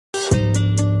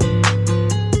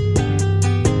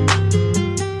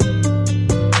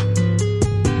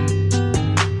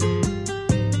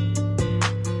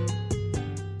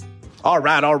All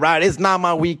right. It's Not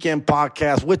My Weekend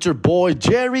podcast with your boy,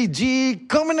 Jerry G,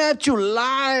 coming at you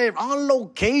live on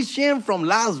location from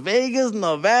Las Vegas,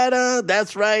 Nevada.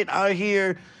 That's right, out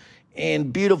here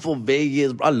in beautiful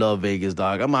Vegas. I love Vegas,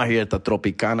 dog. I'm out here at the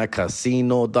Tropicana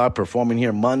Casino, dog, performing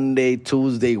here Monday,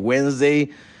 Tuesday,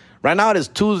 Wednesday. Right now, it is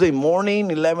Tuesday morning,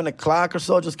 11 o'clock or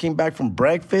so. Just came back from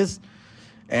breakfast.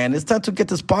 And it's time to get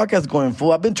this podcast going,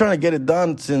 fool. I've been trying to get it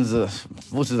done since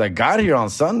I got here on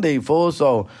Sunday, fool.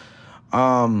 So, you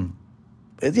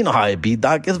know how it be,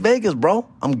 doc. It's Vegas, bro.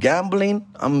 I'm gambling.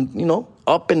 I'm,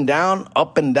 up and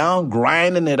down,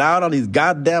 grinding it out on these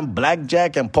goddamn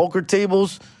blackjack and poker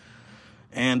tables.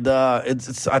 And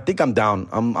it's. I think I'm down.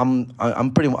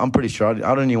 I'm pretty sure.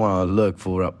 I don't even want to look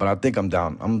for it, but I think I'm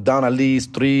down. I'm down at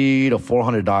least $300 to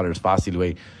 $400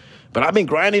 facility. But I've been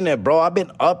grinding it, bro. I've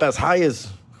been up as high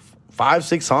as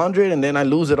 $500-600, and then I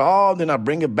lose it all. Then I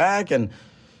bring it back, and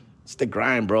it's the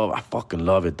grind, bro. I fucking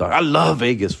love it, dog. I love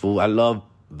Vegas, fool. I love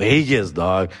Vegas,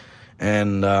 dog.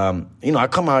 And I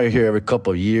come out here every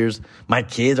couple of years. My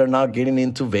kids are now getting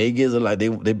into Vegas. Like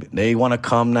they want to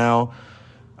come now.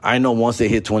 I know once they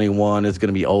hit 21, it's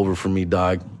gonna be over for me,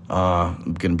 dog.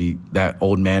 I'm gonna be that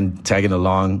old man tagging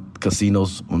along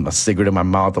casinos with my cigarette in my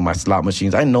mouth on my slot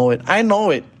machines. I know it.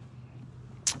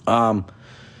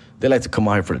 They like to come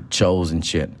out here for the shows and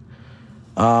shit.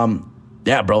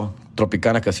 Yeah, bro.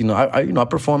 Tropicana Casino. I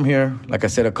perform here, like I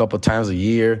said, a couple times a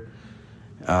year.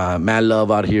 Mad love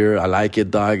out here. I like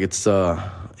it, dog. It's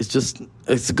a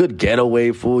good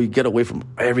getaway, fool. You get away from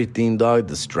everything, dog.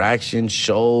 Distraction,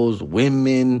 shows,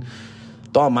 women.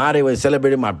 Dog, I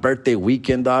celebrated my birthday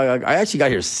weekend, dog. I actually got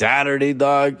here Saturday,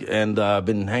 dog, and I've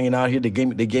been hanging out here. They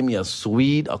gave me a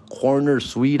suite, a corner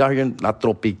suite out here in La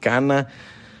Tropicana.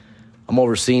 I'm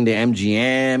overseeing the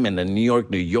MGM and the New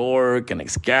York, and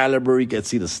Excalibur. You can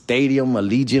see the stadium,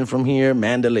 Allegiant from here,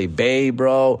 Mandalay Bay,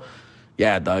 bro.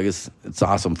 Yeah, dog, it's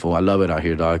awesome, fool. I love it out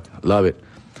here, dog. Love it.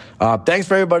 Thanks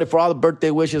for everybody for all the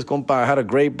birthday wishes, compa. I had a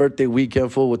great birthday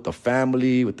weekend, fool, with the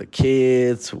family, with the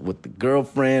kids, with the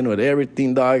girlfriend, with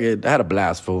everything, dog. I had a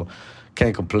blast, fool.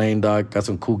 Can't complain, dog. Got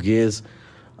some cool gifts.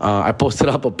 I posted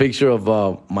up a picture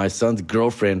of my son's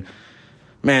girlfriend.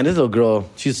 Man, this little girl,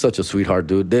 she's such a sweetheart,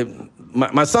 dude.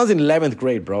 My son's in 11th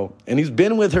grade, bro, and he's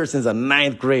been with her since the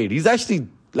 9th grade. He's actually,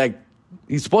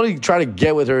 he's supposed to try to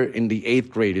get with her in the 8th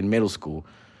grade in middle school.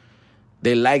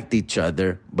 They liked each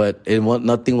other, but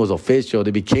nothing was official.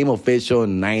 They became official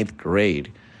in 9th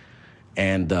grade.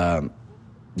 And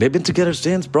they've been together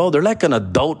since, bro. They're like an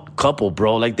adult couple,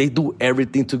 bro. Like, they do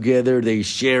everything together. They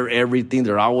share everything.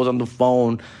 They're always on the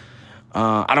phone.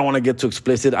 I don't want to get too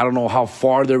explicit. I don't know how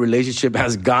far their relationship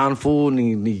has gone, fool.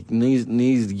 Ni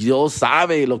Dios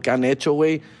sabe lo que han hecho,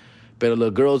 güey. But the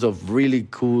girl's a really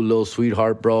cool little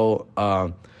sweetheart, bro.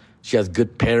 She has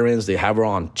good parents. They have her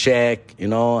on check. I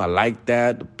like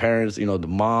that. The parents, the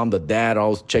mom, the dad,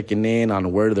 always checking in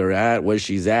on where they're at, where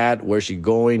she's at, where she's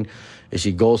going. If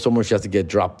she goes somewhere, she has to get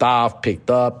dropped off, picked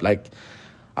up.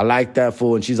 I like that,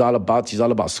 fool. And she's all about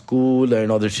school.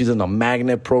 She's in the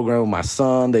magnet program with my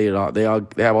son. They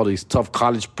have all these tough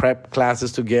college prep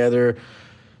classes together.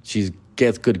 She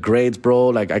gets good grades,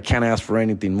 bro. I can't ask for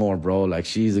anything more, bro.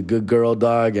 She's a good girl,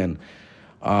 dog. And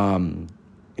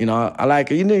I like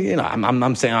her. I'm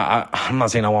not saying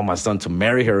I want my son to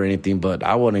marry her or anything, but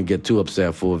I wouldn't get too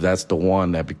upset, fool, if that's the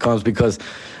one that becomes, because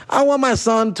I want my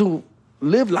son to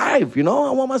live life, I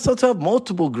want my son to have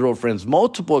multiple girlfriends,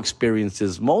 multiple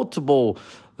experiences, multiple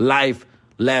life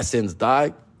lessons,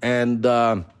 dog. And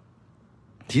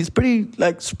he's pretty,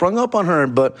 sprung up on her.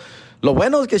 But lo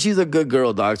bueno es que she's a good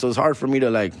girl, dog. So it's hard for me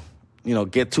to,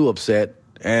 get too upset.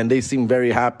 And they seem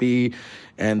very happy,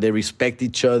 and they respect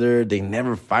each other. They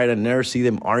never fight. I never see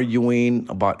them arguing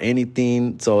about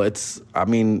anything. So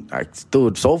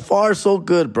dude, so far, so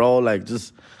good, bro.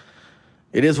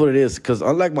 It is what it is. Because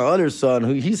unlike my other son,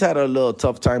 he's had a little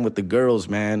tough time with the girls,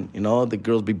 man. The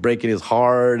girls be breaking his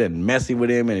heart and messing with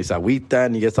him, and he's agüita,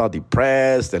 and he gets all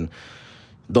depressed, and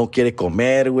don't quiere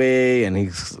comer, güey. And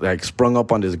he's, sprung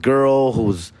up on this girl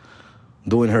who's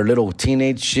doing her little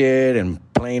teenage shit and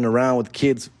playing around with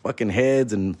kids' fucking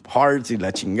heads and hearts y la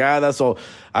chingada. So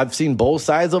I've seen both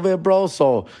sides of it, bro.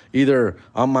 So either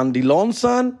a mandilón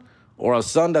son or a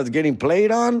son that's getting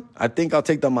played on, I think I'll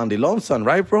take the mandilón son,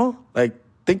 right, bro?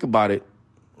 Think about it,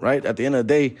 right? At the end of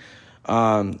the day,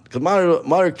 because my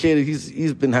other kid,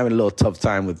 he's been having a little tough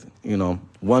time with,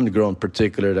 one girl in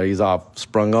particular that he's all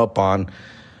sprung up on,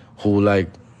 who,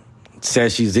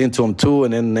 says she's into him too,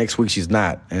 and then next week she's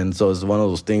not. And so it's one of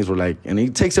those things where, and he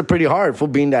takes it pretty hard for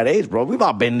being that age, bro. We've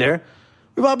all been there.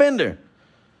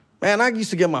 Man, I used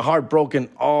to get my heart broken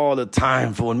all the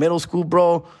time, fool. In middle school,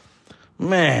 bro,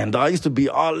 Man, dog, I used to be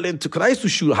all into, because I used to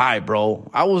shoot high, bro.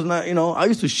 I was not, I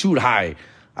used to shoot high.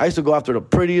 I used to go after the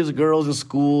prettiest girls in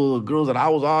school, the girls that I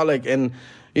was all like, and,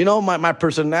 my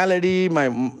personality,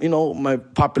 my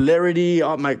popularity,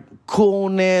 all my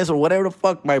coolness or whatever the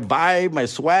fuck, my vibe, my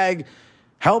swag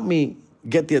helped me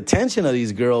get the attention of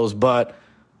these girls. But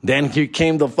then here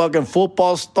came the fucking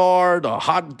football star, the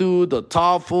hot dude, the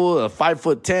tall fool, the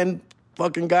 5'10"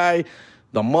 fucking guy,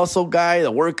 the muscle guy,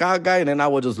 the workout guy, and then I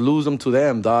would just lose them to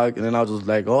them, dog. And then I was just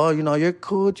like, oh, you're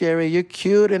cool, Jerry, you're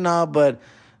cute and all, but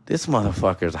this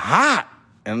motherfucker's hot.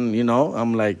 And,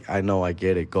 I'm like, I know, I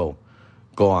get it, go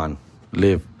on,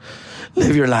 live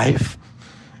your life.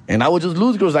 And I would just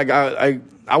lose girls. Like, I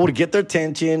would get their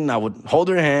attention, I would hold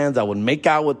their hands, I would make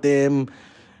out with them.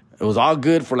 It was all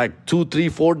good for like 2, 3,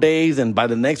 4 days, and by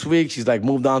the next week, she's like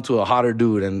moved on to a hotter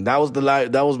dude, and that was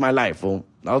that was my life, fool.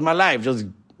 That was my life, just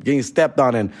getting stepped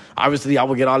on. And obviously I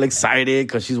would get all excited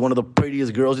because she's one of the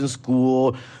prettiest girls in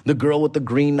school. The girl with the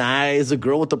green eyes, the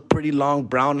girl with the pretty long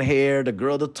brown hair, the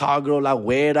tall girl, la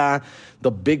güera,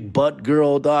 the big butt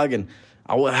girl, dog. And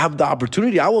I would have the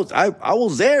opportunity. I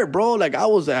was there, bro. Like, I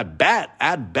was at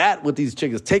bat with these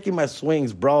chicks, taking my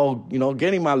swings, bro,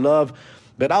 getting my love.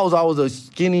 But I was always a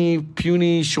skinny,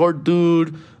 puny, short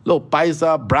dude, little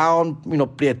paisa, brown,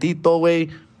 prietito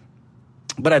way.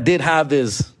 But I did have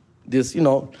this,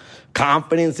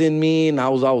 confidence in me, and I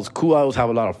was always cool. I always have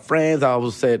a lot of friends. I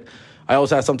always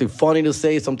had something funny to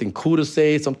say, something cool to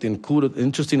say, something cool,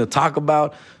 interesting to talk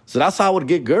about. So that's how I would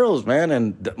get girls, man.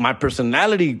 And my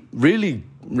personality really,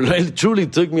 really, truly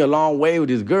took me a long way with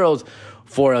these girls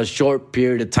for a short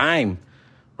period of time,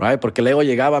 right? Porque luego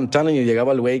llegaba, I'm telling you,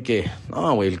 llegaba el güey que,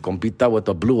 no, güey, el compita with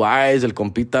the blue eyes, el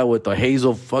compita with the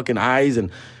hazel fucking eyes,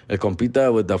 and el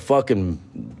compita with the fucking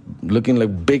looking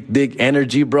like big dick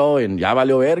energy, bro, and ya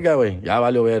valió verga, güey, ya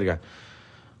valió verga.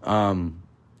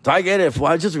 So I get it.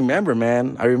 I just remember,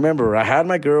 man. I had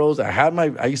my girls.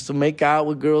 I used to make out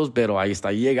with girls, pero ahí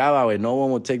está llegaba, güey. No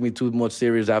one would take me too much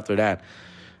serious after that.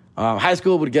 High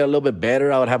school would get a little bit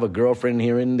better. I would have a girlfriend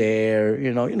here and there.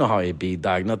 You know how it be,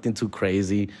 dog. Nothing too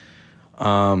crazy.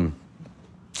 But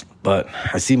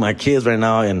I see my kids right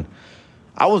now, and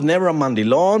I was never a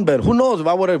mandilon, but who knows? If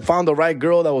I would have found the right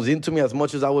girl that was into me as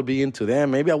much as I would be into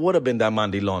them, maybe I would have been that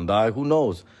mandilon, dog. Who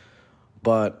knows?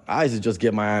 But I used to just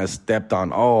get my ass stepped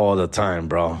on all the time,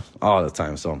 bro. All the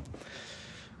time, so.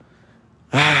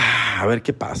 A ver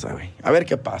qué pasa, güey. A ver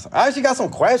qué pasa. I actually got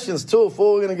some questions, too,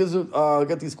 fool. We're going to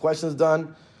get these questions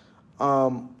done.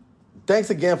 Thanks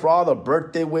again for all the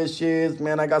birthday wishes.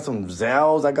 Man, I got some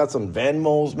Zells. I got some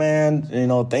Venmos, man.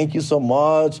 Thank you so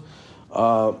much.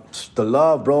 The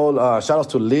love, bro. Shout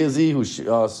outs to Lizzie, who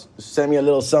sent me a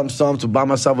little something to buy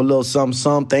myself a little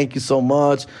something. Thank you so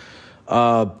much.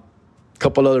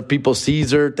 Couple other people,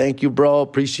 Caesar, thank you, bro.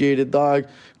 Appreciate it, dog.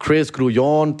 Chris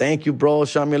Grullon, thank you, bro.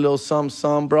 Shout me a little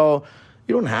something, bro.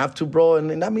 You don't have to, bro,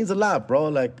 and that means a lot, bro.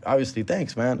 Like, obviously,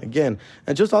 thanks, man. Again,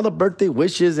 and just all the birthday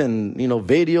wishes and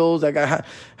videos. Like, I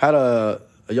had a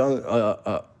young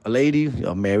a lady,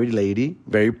 a married lady,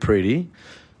 very pretty,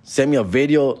 sent me a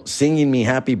video singing me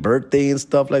happy birthday and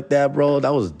stuff like that, bro.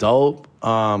 That was dope.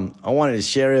 I wanted to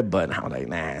share it, but I was like,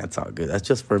 nah, it's all good. That's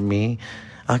just for me.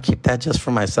 I'll keep that just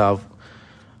for myself.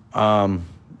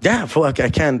 Yeah, fuck, I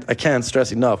can't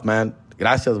stress enough, man.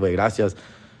 Gracias, güey, gracias.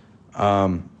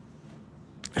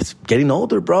 It's getting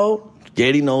older, bro.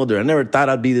 Getting older. I never thought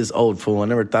I'd be this old, fool. I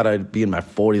never thought I'd be in my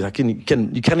 40s.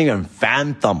 You can't even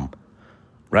fathom,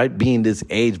 right, being this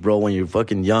age, bro, when you're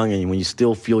fucking young and when you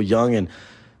still feel young, and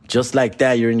just like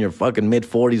that, you're in your fucking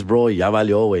mid-40s, bro. Ya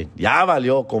valió, güey. Ya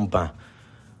valió, compa.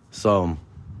 So,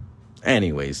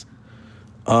 anyways.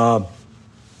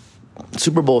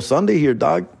 Super Bowl Sunday here,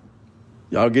 dog.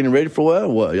 Y'all getting ready for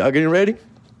what? Y'all getting ready?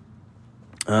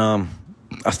 I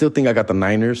still think I got the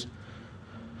Niners.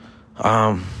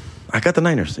 I got the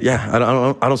Niners.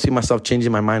 Yeah, I don't see myself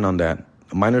changing my mind on that.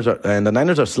 The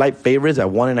Niners are slight favorites at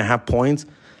 1.5 points.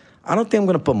 I don't think I'm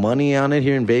gonna put money on it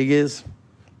here in Vegas.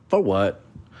 For what?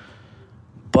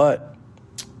 But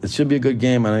it should be a good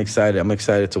game, and I'm excited. I'm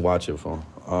excited to watch it, fool.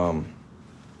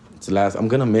 It's the last. I'm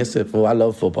gonna miss it, fool. I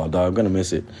love football, dog. I'm gonna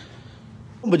miss it.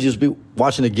 But just be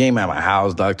watching the game at my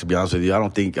house, dog, to be honest with you. I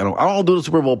don't do the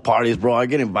Super Bowl parties, bro. I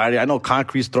get invited. I know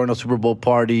Concrete's throwing a Super Bowl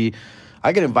party.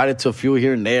 I get invited to a few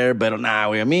here and there, but nah,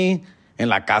 güey, me in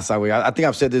la casa, güey. I think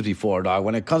I've said this before, dog.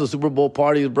 When it comes to Super Bowl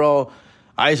parties, bro,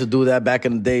 I used to do that back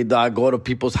in the day, dog. Go to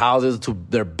people's houses, to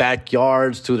their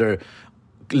backyards, to their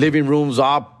living rooms,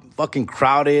 all fucking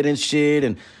crowded and shit,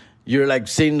 and you're like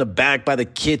sitting in the back by the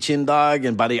kitchen, dog,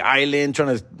 and by the island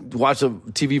trying to watch the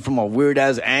TV from a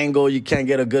weird-ass angle. You can't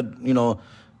get a good,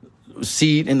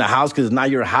 seat in the house because it's not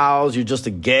your house. You're just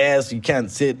a guest. You can't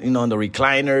sit, in the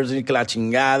recliners, la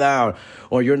chingada,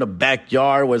 or you're in the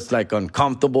backyard where it's like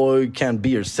uncomfortable. You can't be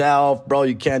yourself, bro.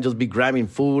 You can't just be grabbing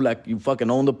food like you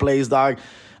fucking own the place, dog.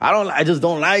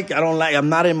 I'm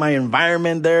not in my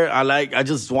environment there. I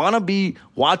just want to be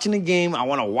watching the game. I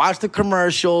want to watch the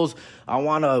commercials. I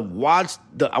want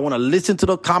to listen to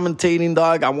the commentating,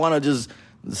 dog. I want to just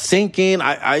sink in.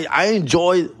 I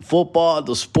enjoy football,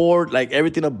 the sport, like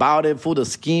everything about it, fool, the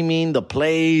scheming, the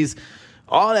plays,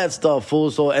 all that stuff, fool.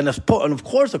 So, and of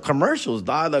course, the commercials,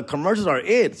 dog. The commercials are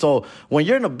it. So when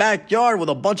you're in the backyard with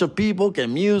a bunch of people, get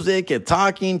music, get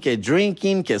talking, get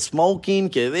drinking, get smoking,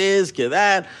 get this, get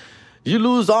that, you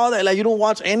lose all that. Like, you don't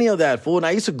watch any of that, fool. And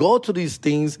I used to go to these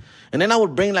things, and then I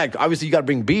would bring, like, obviously you got to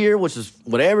bring beer, which is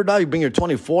whatever, dog. You bring your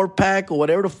 24-pack or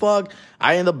whatever the fuck.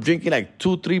 I end up drinking, like,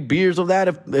 2-3 beers of that,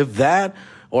 if that.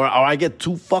 Or I get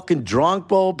too fucking drunk,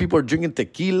 bro. People are drinking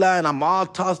tequila, and I'm all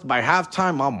tossed by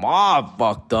halftime. I'm all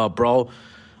fucked up, bro.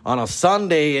 On a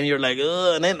Sunday, and you're like,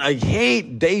 ugh. And then I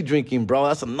hate day drinking, bro.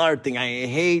 That's another thing. I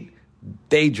hate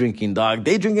day drinking, dog.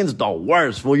 Day drinking is the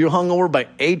worst. Well, you're hungover by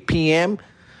 8 p.m.,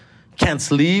 can't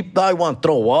sleep, dog. Want to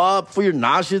throw up, for your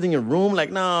nauseous in your room.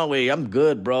 Like, no, wait, I'm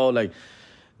good, bro. Like,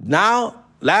 now,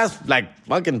 last, like,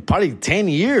 fucking probably 10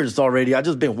 years already, I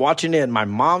just been watching it at my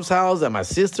mom's house, at my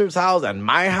sister's house, at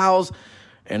my house,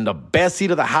 in the best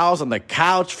seat of the house, on the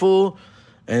couch, fool,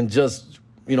 and just,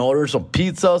 order some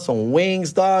pizza, some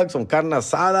wings, dog, some carne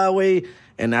asada, way,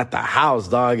 and at the house,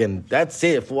 dog, and that's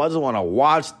it, fool. I just want to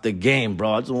watch the game,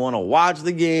 bro. I just want to watch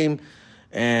the game.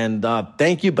 And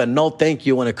thank you, but no thank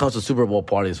you when it comes to Super Bowl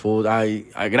parties, fool. I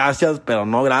gracias, pero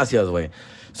no gracias, güey.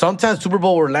 Sometimes Super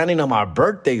Bowl we're landing on my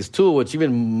birthdays, too, which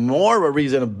even more of a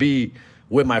reason to be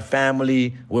with my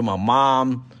family, with my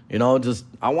mom. Just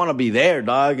I want to be there,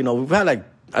 dog. We've had, like,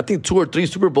 I think 2 or 3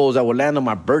 Super Bowls that will land on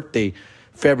my birthday,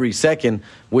 February 2nd,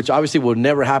 which obviously will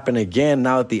never happen again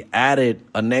now that they added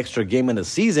an extra game in the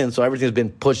season, so everything's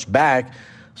been pushed back.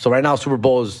 So right now, Super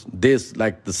Bowl is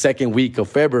the second week of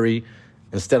February,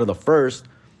 instead of the first.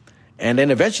 And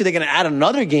then eventually they're going to add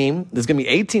another game. There's going to be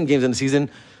 18 games in the season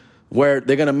where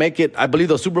they're going to make it, I believe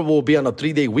the Super Bowl will be on a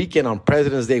 3-day weekend, on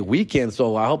President's Day weekend.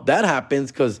 So I hope that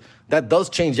happens because that does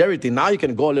change everything. Now you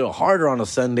can go a little harder on a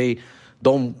Sunday.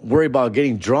 Don't worry about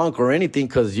getting drunk or anything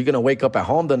because you're going to wake up at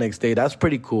home the next day. That's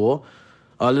pretty cool.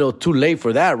 A little too late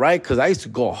for that, right? Because I used to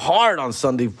go hard on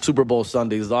Super Bowl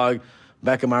Sundays, dog.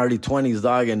 Back in my early 20s,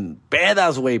 dog. And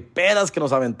pedas que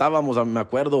nos aventábamos, me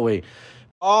acuerdo, güey.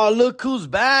 Oh, look who's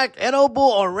back.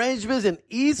 Edible Arrangements in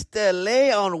East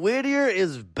LA on Whittier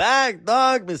is back,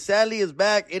 dog. Miss Sally is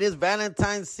back. It is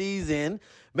Valentine's season.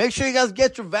 Make sure you guys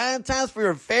get your Valentines for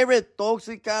your favorite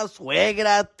tóxica,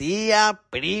 suegra, tía,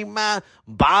 prima,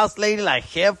 boss lady, la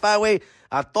jefa, güey.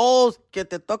 A todos que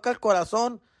te toca el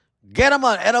corazón, get them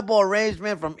an Edible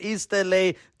Arrangement from East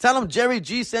LA. Tell them Jerry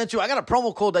G sent you. I got a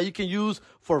promo code that you can use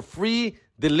for free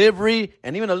delivery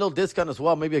and even a little discount as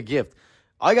well, maybe a gift.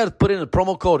 I got to put in the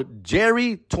promo code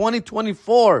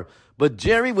Jerry2024, but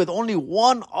Jerry with only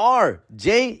one R,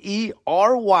 Jerry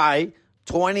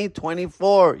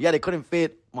 2024. Yeah, they couldn't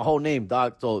fit my whole name,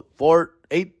 dog. So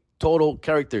 8 total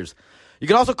characters. You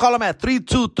can also call them at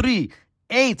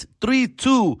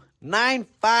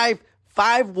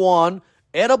 323-832-9551.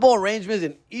 Edible Arrangements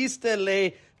in East LA.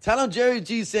 Tell them Jerry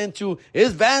G sent you.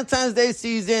 It's Valentine's Day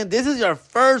season. This is your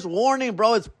first warning,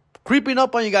 bro. It's creeping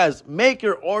up on you guys. Make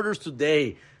your orders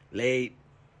today. Late.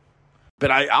 But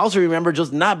I also remember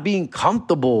just not being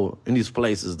comfortable in these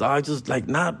places, dog. Just like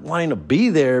not wanting to be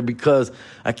there because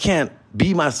I can't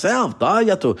be myself, dog.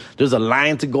 There's a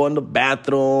line to go in the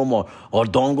bathroom or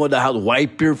don't go to the house.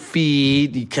 Wipe your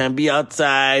feet. You can't be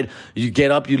outside. You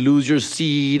get up, you lose your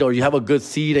seat, or you have a good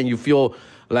seat and you feel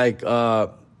like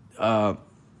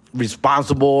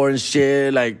responsible and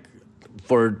shit, like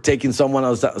for taking someone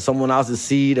else's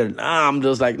seat. And I'm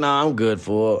just like, nah, I'm good,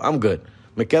 fool. I'm good.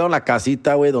 Me quedo en la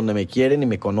casita, güey, donde me quieren y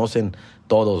me conocen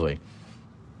todos, güey.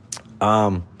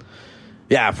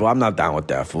 Yeah, fool, I'm not down with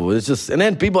that, fool. It's just, and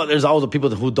then there's always the people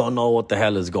who don't know what the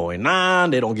hell is going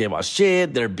on. They don't give a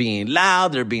shit. They're being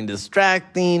loud. They're being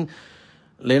distracting,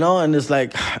 and it's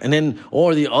like, and then,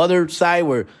 or the other side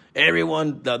where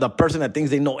everyone, the person that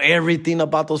thinks they know everything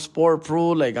about the sport,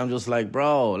 fool, like, I'm just like,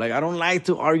 bro, like, I don't like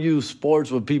to argue sports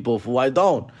with people, fool. I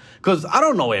don't. Because I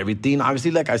don't know everything.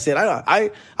 Obviously, like I said,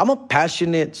 I'm a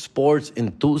passionate sports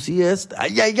enthusiast.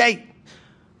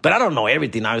 But I don't know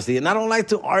everything, obviously. And I don't like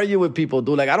to argue with people,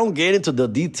 dude. Like, I don't get into the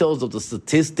details of the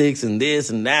statistics and this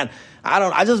and that.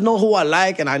 I just know who I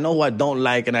like and I know who I don't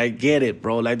like, and I get it,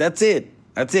 bro. Like, that's it.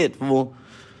 That's it, fool.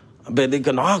 But they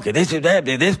go, oh, okay, this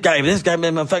guy,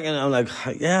 man, fucking. I'm like,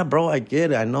 yeah, bro, I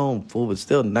get it, I know, fool, but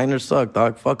still, Niners suck,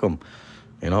 dog. Fuck them.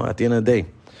 At the end of the day.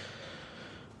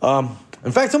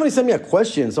 In fact, somebody sent me a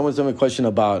question. Someone sent me a question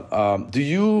about, do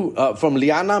you, from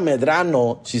Liana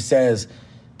Medrano, she says,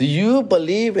 do you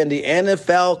believe in the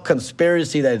NFL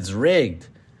conspiracy that it's rigged?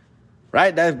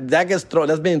 Right?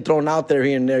 That's being thrown out there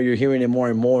here and there. You're hearing it more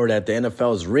and more that the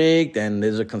NFL is rigged and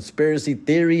there's a conspiracy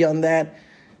theory on that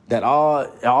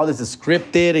all this is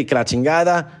scripted y que la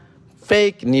chingada.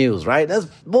 Fake news, right? That's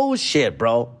bullshit,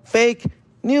 bro. Fake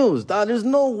news, dog. There's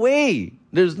no way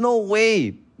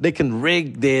they can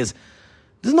rig this.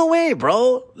 There's no way,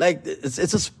 bro. Like, it's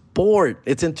a sport.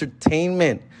 It's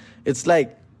entertainment. It's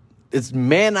like, it's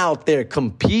men out there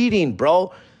competing,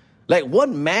 bro. Like, what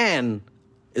man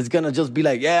is going to just be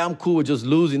like, yeah, I'm cool with just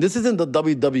losing? This isn't the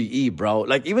WWE, bro.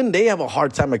 Like, even they have a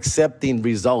hard time accepting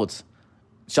results.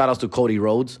 Shout outs to Cody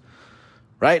Rhodes,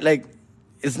 right? Like,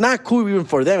 it's not cool even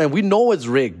for them. And we know it's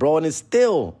rigged, bro. And it's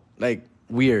still, like,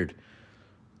 weird.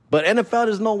 But NFL,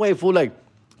 there's no way, fool. Like,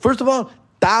 first of all,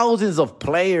 thousands of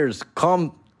players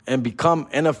come and become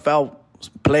NFL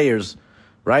players,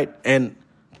 right? And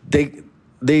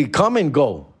they come and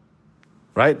go,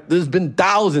 right? There's been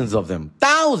thousands of them.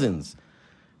 Thousands.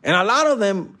 And a lot of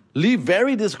them leave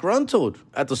very disgruntled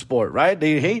at the sport, right?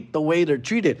 They hate the way they're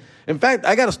treated. In fact,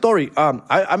 I got a story.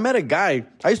 I met a guy.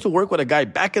 I used to work with a guy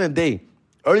back in the day,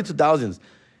 early 2000s,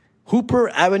 Hooper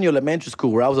Avenue Elementary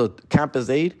School, where I was a campus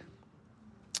aide.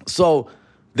 So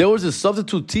there was a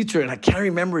substitute teacher, and I can't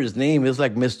remember his name. It was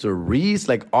like Mr. Reese,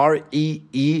 like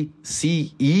Reece,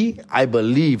 I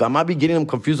believe. I might be getting him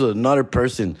confused with another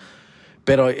person.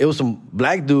 But it was some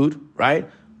black dude, right?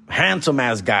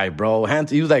 Handsome-ass guy, bro.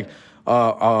 He was like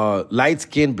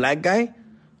light-skinned black guy.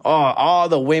 All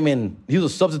the women, he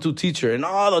was a substitute teacher, and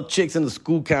all the chicks in the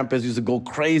school campus used to go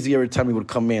crazy every time he would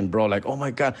come in, bro. Like, oh,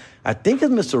 my God. I think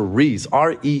it's Mr. Reese,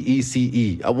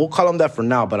 Reece. We'll call him that for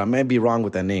now, but I may be wrong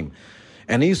with that name.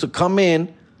 And he used to come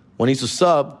in when he used to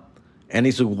sub, and he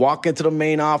used to walk into the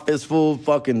main office, full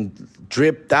fucking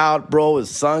dripped out, bro, with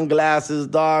sunglasses,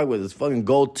 dog, with his fucking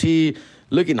goatee,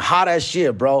 looking hot as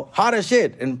shit, bro. Hot as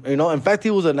shit. And, in fact, he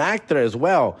was an actor as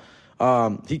well.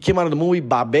 He came out of the movie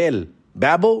Babel,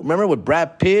 remember, with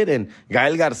Brad Pitt and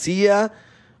Gael Garcia.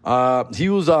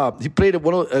 He played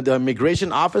one of the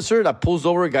immigration officer that pulls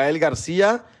over Gael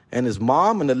Garcia and his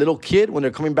mom and the little kid when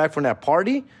they're coming back from that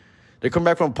party. They come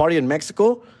back from a party in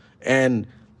Mexico, and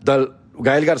the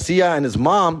Gael Garcia and his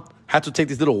mom had to take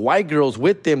these little white girls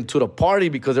with them to the party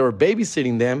because they were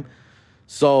babysitting them.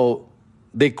 So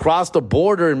they crossed the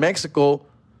border in Mexico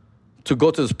to go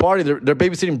to this party. They're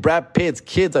babysitting Brad Pitt's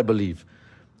kids, I believe.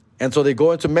 And so they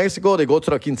go into Mexico. They go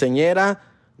to the quinceañera.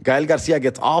 Gael Garcia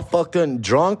gets all fucked and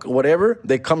drunk, whatever.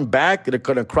 They come back. They're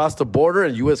going to cross the border,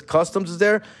 and U.S. Customs is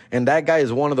there. And that guy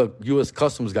is one of the U.S.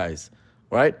 Customs guys,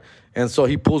 right? And so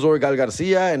he pulls over Gael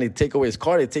Garcia, and they take away his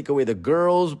car. They take away the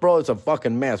girls, bro. It's a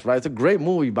fucking mess, right? It's a great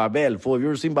movie, Babel. Fool, if you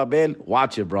ever seen Babel,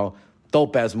 watch it, bro.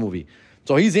 Dope-ass movie.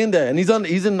 So he's in there, and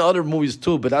he's in other movies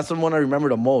too, but that's the one I remember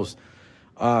the most.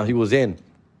 He was in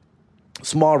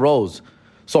Small Rose.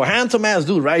 So handsome-ass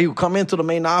dude, right? He would come into the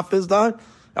main office, dog.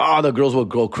 Oh, the girls would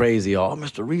go crazy. Oh,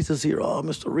 Mr. Reese is here. Oh,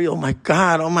 Mr. Reese. Oh, my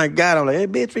God. I'm like, hey,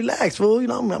 bitch, relax, fool.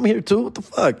 I'm here too. What the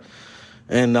fuck?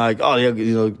 And like, oh,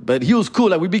 yeah, but he was cool.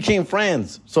 Like, we became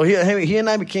friends. So he and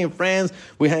I became friends.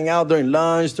 We hang out during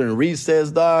lunch, during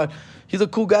recess, dog. He's a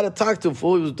cool guy to talk to,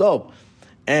 fool. He was dope.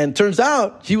 And turns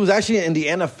out he was actually in the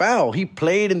NFL. He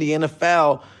played in the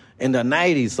NFL in the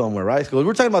 90s somewhere, right? Because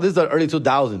we're talking about this in the early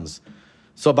 2000s.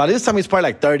 So by this time, he's probably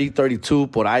like 30, 32,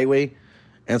 por ahí, way.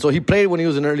 And so he played when he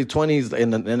was in early 20s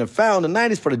in the NFL in the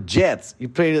 90s for the Jets. He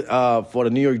played for the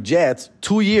New York Jets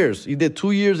 2 years. He did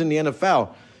 2 years in the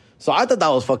NFL. So I thought that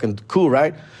was fucking cool,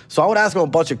 right? So I would ask him a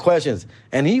bunch of questions.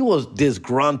 And he was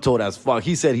disgruntled as fuck.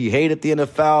 He said he hated the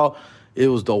NFL. It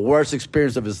was the worst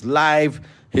experience of his life.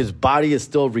 His body is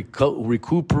still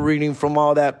recuperating from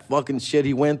all that fucking shit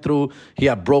he went through. He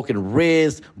had broken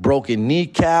wrists, broken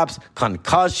kneecaps,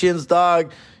 concussions,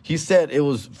 dog. He said he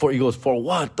goes, for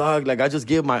what, dog? Like, I just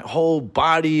gave my whole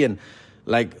body and,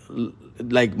 like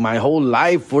my whole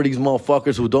life for these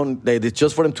motherfuckers who it's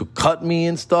just for them to cut me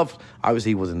and stuff.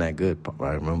 Obviously, he wasn't that good,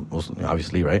 right?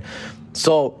 Obviously, right?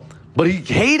 So, but he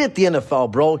hated the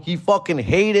NFL, bro. He fucking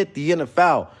hated the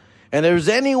NFL. And if there's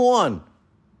anyone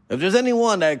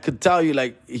that could tell you,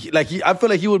 I feel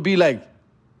like he would be like,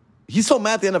 he's so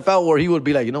mad at the NFL where he would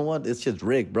be like, you know what? It's just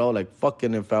rigged, bro. Like,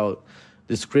 fucking NFL.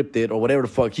 scripted or whatever the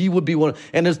fuck, he would be one.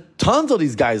 And there's tons of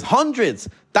these guys, hundreds,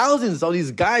 thousands of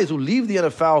these guys who leave the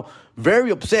NFL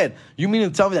very upset. You mean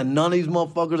to tell me that none of these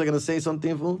motherfuckers are going to say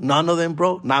something, fool? None of them,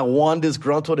 bro? Not one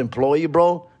disgruntled employee,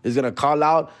 bro, is going to call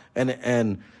out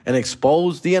and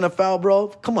expose the NFL, bro?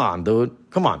 Come on, dude.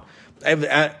 Come on.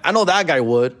 I know that guy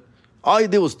would. All he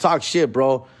did was talk shit,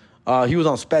 bro. He was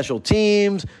on special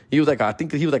teams. He was like, I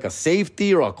think he was like a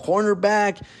safety or a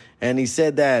cornerback. And he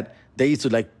said that they used to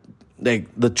like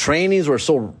the trainings were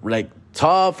so like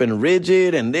tough and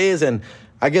rigid and this. And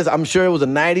I guess I'm sure it was the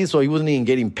 90s, so he wasn't even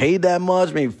getting paid that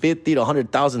much, maybe $50,000 to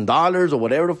 $100,000 or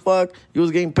whatever the fuck he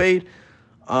was getting paid.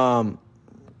 Yeah,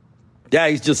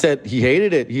 he just said he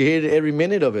hated it. He hated every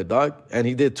minute of it, dog. And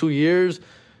he did 2 years,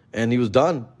 and he was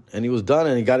done. And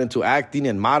he got into acting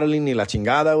and modeling y la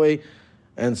chingada, way.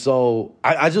 And so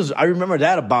I remember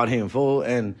that about him, fool.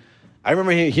 And I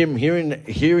remember him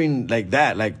hearing like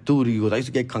that. Like, dude, he goes, I used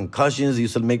to get concussions. He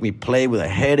used to make me play with a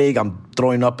headache. I'm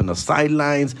throwing up in the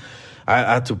sidelines.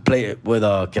 I had to play with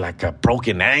a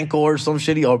broken ankle or some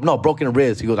shit. Or no, broken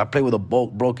wrist. He goes, I play with a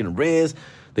broken wrist.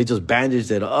 They just bandaged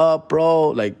it up, bro.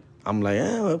 Like, I'm like,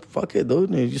 well, fuck it,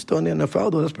 dude. You're still in the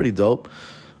NFL, though. That's pretty dope.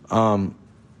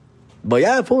 But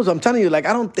yeah, fools, I'm telling you, like,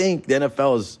 I don't think the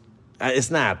NFL is...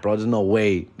 It's not, bro. There's no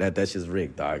way that shit's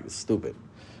rigged, dog. It's stupid.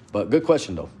 But good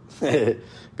question, though.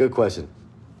 Good question.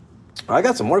 I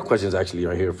got some more questions, actually,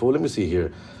 right here, fool. Let me see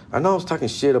here. I know I was talking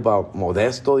shit about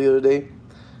Modesto the other day.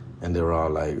 And they were all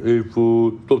like, hey,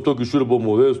 fool, stop talking shit about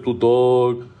Modesto,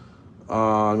 dog.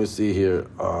 Let me see here.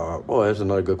 There's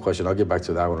another good question. I'll get back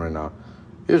to that one right now.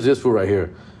 Here's this fool right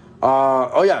here.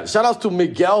 Shout outs to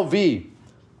Miguel V.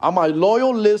 I'm a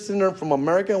loyal listener from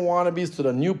American Wannabes to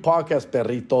the new podcast,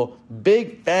 Perrito.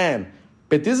 Big fan.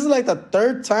 But this is like the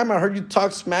third time I heard you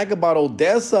talk smack about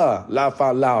Odessa. Laugh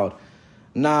out loud.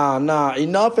 Nah,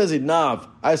 enough is enough.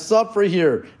 I suffer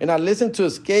here, and I listen to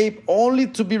Escape only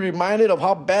to be reminded of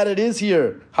how bad it is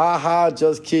here.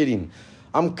 Just kidding.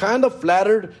 I'm kind of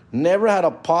flattered. Never had a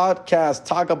podcast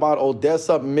talk about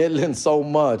Odessa, Midland so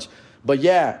much. But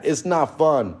yeah, it's not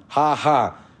fun.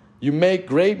 You make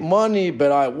great money,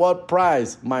 but at what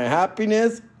price? My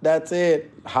happiness? That's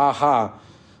it. Thought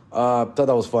that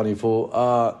was funny, fool.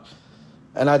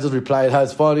 And I just replied,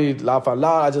 that's funny, laugh out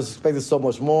loud. I just expected so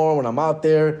much more when I'm out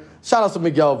there. Shout out to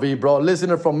Miguel V, bro.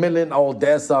 Listener from Midland,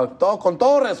 Odessa. Con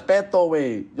todo respeto,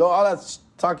 wey. Yo, all that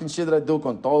talking shit that I do,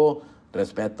 con todo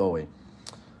respeto, wey.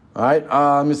 All right,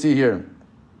 let me see here.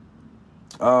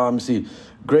 Let me see.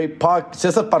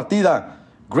 Cesar Partida.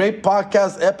 Great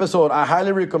podcast episode. I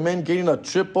highly recommend getting a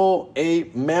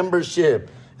AAA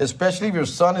membership, especially if your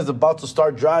son is about to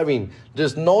start driving.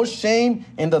 There's no shame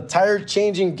in the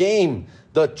tire-changing game.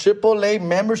 The AAA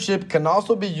membership can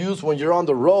also be used when you're on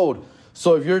the road.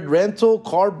 So if your rental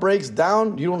car breaks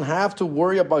down, you don't have to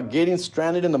worry about getting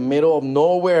stranded in the middle of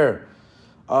nowhere.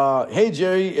 Hey,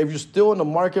 Jerry, if you're still in the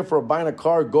market for buying a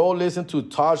car, go listen to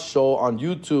Todd's show on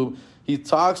YouTube. He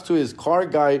talks to his car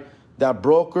guy that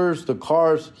brokers the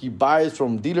cars he buys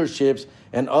from dealerships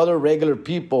and other regular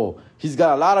people. He's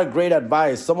got a lot of great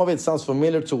advice. Some of it sounds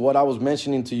familiar to what I was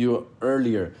mentioning to you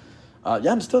earlier.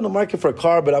 I'm still in the market for a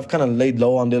car, but I've kind of laid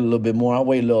low on it a little bit more. I'll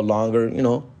wait a little longer,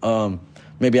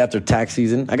 maybe after tax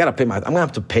season. I'm going to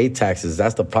have to pay taxes.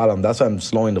 That's the problem. That's why I'm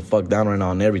slowing the fuck down right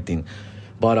now on everything.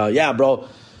 But, bro,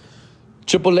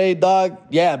 AAA, dog,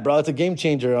 yeah, bro, it's a game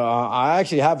changer. I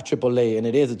actually have AAA, and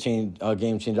it is a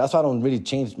game changer. That's why I don't really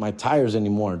change my tires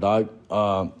anymore, dog,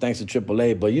 thanks to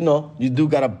AAA. But, you do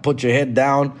got to put your head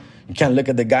down. You can't look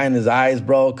at the guy in his eyes,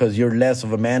 bro, because you're less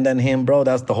of a man than him, bro.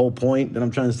 That's the whole point that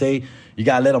I'm trying to say. You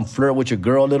got to let him flirt with your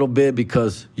girl a little bit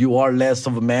because you are less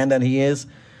of a man than he is.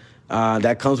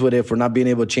 That comes with it for not being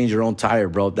able to change your own tire,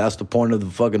 bro. That's the point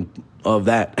of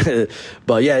that.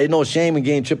 But yeah, ain't no shame in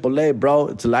getting AAA, bro.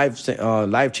 It's a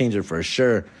life changer for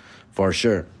sure. For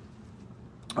sure.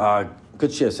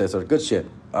 Good shit, Cesar. Good shit.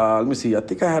 Let me see. I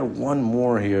think I had one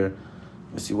more here.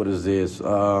 Let me see. What is this?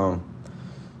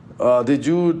 Did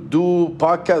you do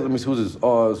podcast? Let me see. Who's this?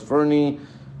 It's Fernie.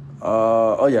 I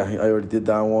already did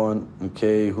that one.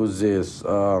 Okay, who's this?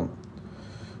 I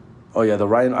did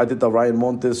the Ryan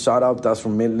Montes shout out. That's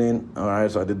from Midland. All right,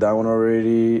 so I did that one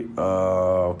already.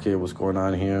 Okay, what's going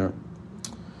on here?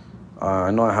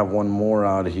 I know I have one more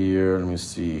out here. Let me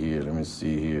see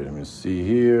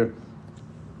here.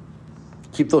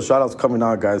 Keep those shout outs coming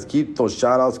out, guys. Keep those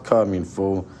shout outs coming,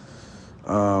 fool.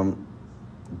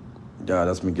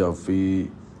 That's Miguel Fee.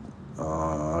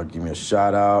 Give me a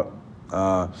shout out.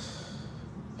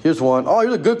 Here's one. Oh,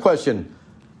 here's a good question.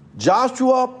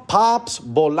 Joshua Pops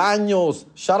Bolaños.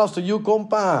 Shout outs to you,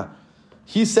 compa.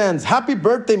 He sends, happy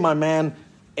birthday, my man.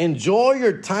 Enjoy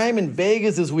your time in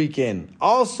Vegas this weekend.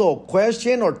 Also,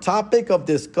 question or topic of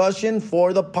discussion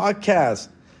for the podcast.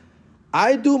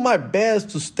 I do my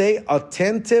best to stay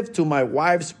attentive to my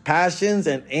wife's passions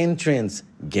and interests.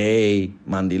 Gay,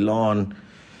 mandilon.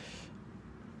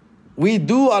 We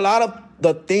do a lot of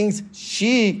the things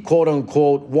she, quote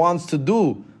unquote, wants to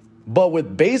do. But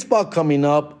with baseball coming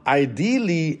up,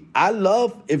 ideally, I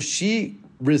love if she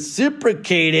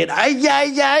reciprocated,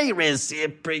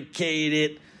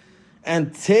 reciprocated,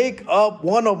 and take up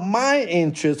one of my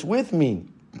interests with me.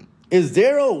 Is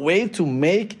there a way to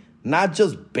make not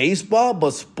just baseball, but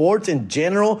sports in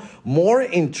general more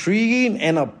intriguing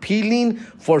and appealing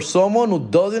for someone who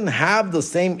doesn't have the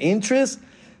same interest?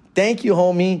 Thank you,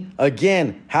 homie.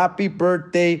 Again, happy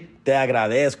birthday. Te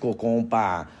agradezco,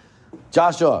 compa.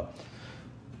 Joshua.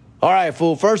 All right,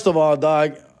 fool. First of all,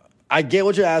 dog, I get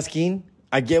what you're asking.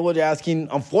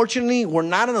 Unfortunately, we're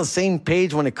not on the same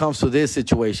page when it comes to this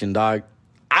situation, dog.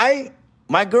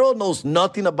 My girl knows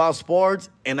nothing about sports,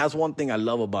 and that's one thing I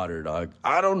love about her, dog.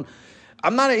 I'm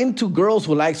not into girls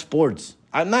who like sports.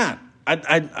 I'm not.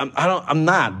 I'm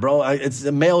not, bro. It's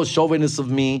the male chauvinist of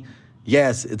me.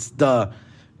 Yes, it's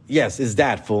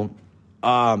that, fool.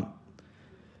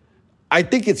 I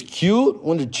think it's cute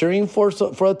when they're cheering for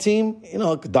a team. You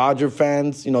know, Dodger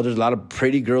fans, you know, there's a lot of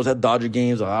pretty girls at Dodger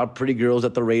games, a lot of pretty girls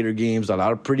at the Raider games, a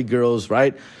lot of pretty girls,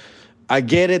 right? I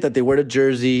get it that they wear the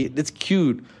jersey. It's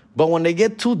cute. But when they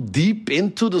get too deep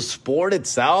into the sport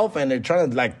itself and they're trying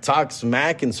to, like, talk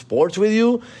smack in sports with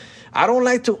you, I don't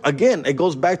like to, again, it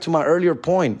goes back to my earlier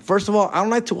point. First of all, I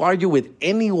don't like to argue with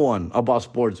anyone about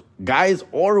sports, guys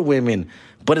or women,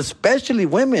 but especially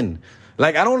women.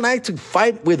 Like, I don't like to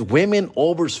fight with women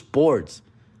over sports.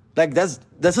 Like, that's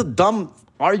a dumb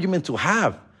argument to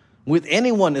have with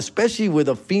anyone, especially with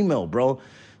a female, bro.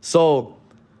 So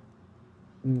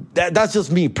that's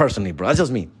just me personally, bro. That's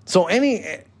just me. So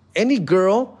any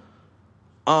girl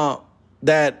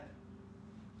that,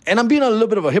 and I'm being a little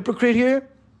bit of a hypocrite here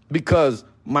because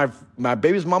my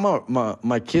baby's mama,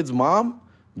 my kid's mom,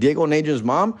 Diego and Adrian's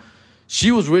mom, she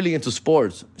was really into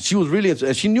sports. She was really into,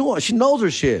 and she knows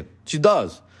her shit. She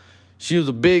does. She was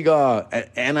a big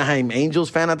Anaheim Angels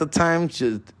fan at the time.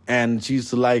 And she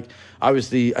used to like,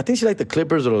 obviously, I think she liked the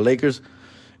Clippers or the Lakers.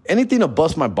 Anything to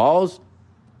bust my balls.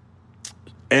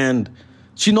 And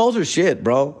she knows her shit,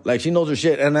 bro. Like, she knows her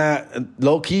shit. And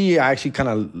low-key, I actually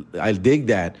I dig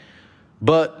that.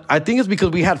 But I think it's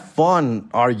because we had fun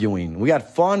arguing. We had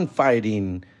fun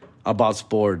fighting about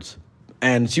sports.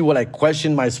 And she would, like,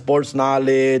 question my sports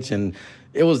knowledge. And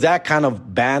it was that kind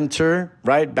of banter,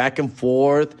 right? Back and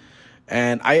forth.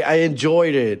 And I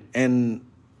enjoyed it. And,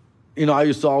 you know, I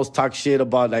used to always talk shit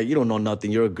about, like, you don't know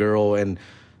nothing. You're a girl. And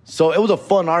so it was a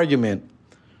fun argument.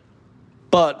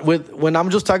 But when I'm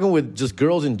just talking with just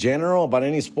girls in general about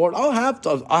any sport, I'll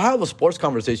have a sports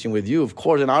conversation with you, of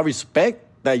course. And I respect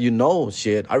that you know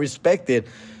shit. I respect it.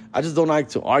 I just don't like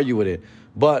to argue with it.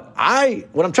 But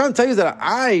what I'm trying to tell you is that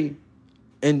I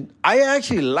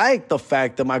actually like the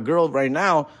fact that my girl right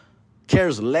now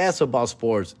cares less about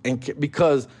sports, and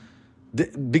because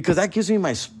that gives me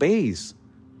my space.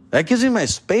 That gives me my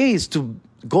space to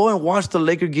go and watch the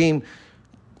Laker game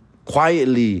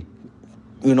quietly,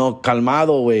 you know,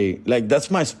 calmado way. Like, that's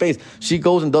my space. She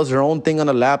goes and does her own thing on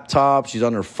the laptop. She's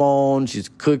on her phone. She's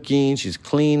cooking. She's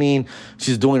cleaning.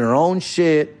 She's doing her own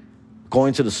shit,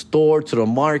 going to the store, to the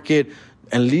market,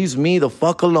 and leaves me the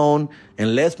fuck alone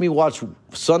and lets me watch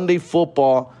Sunday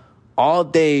football all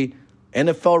day,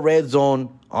 NFL Red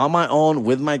Zone, on my own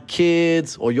with my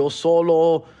kids or yo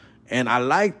solo. And I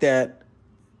like that.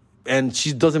 And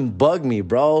she doesn't bug me,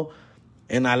 bro.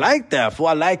 And I like that.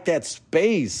 I like that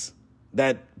space,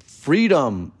 that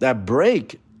freedom, that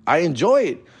break. I enjoy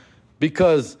it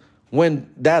because when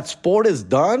that sport is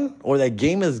done or that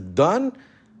game is done,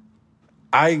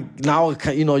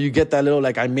 you get that little,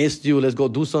 like, I missed you. Let's go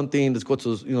do something. Let's go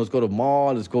to the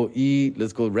mall. Let's go eat.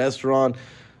 Let's go to a restaurant.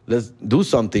 Let's do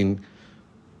something.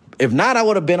 If not, I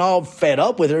would have been all fed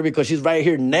up with her because she's right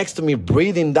here next to me,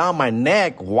 breathing down my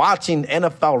neck, watching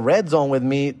NFL Red Zone with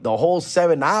me the whole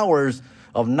 7 hours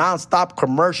of nonstop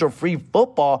commercial-free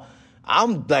football.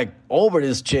 I'm, like, over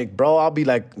this chick, bro. I'll be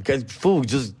like, fool,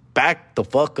 just back the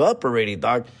fuck up already,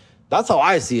 dog. That's how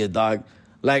I see it, dog.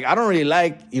 Like, I don't really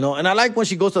like, and I like when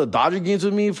she goes to the Dodger games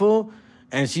with me, fool,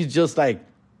 and she's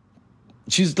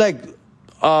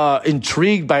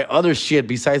intrigued by other shit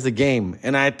besides the game.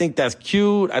 And I think that's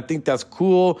cute. I think that's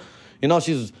cool.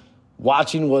 She's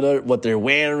watching what they're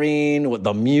wearing, what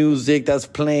the music that's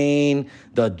playing,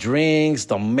 the drinks,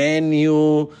 the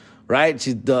menu, right?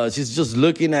 She's just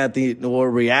looking at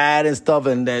where we're at and stuff,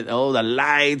 and that the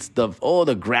lights,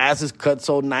 the grass is cut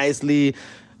so nicely.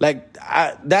 Like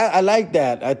I like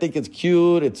that. I think it's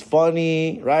cute, it's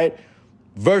funny, right?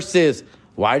 Versus,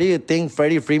 why do you think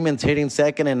Freddie Freeman's hitting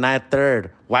second and not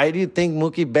third? Why do you think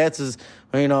Mookie Betts is,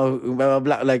 blah, blah,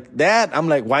 blah, like that? I'm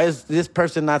like, why is this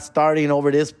person not starting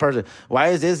over this person? Why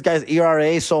is this guy's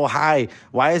ERA so high?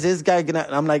 Why is this guy gonna?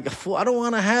 I'm like, I don't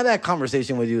want to have that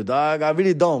conversation with you, dog. I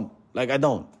really don't. Like, I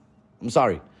don't. I'm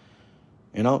sorry.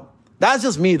 That's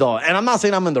just me, though. And I'm not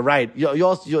saying I'm in the right.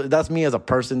 That's me as a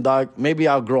person, dog. Maybe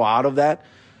I'll grow out of that.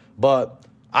 But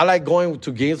I like going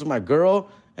to games with my girl,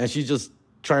 and she's just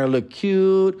trying to look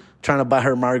cute, trying to buy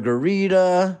her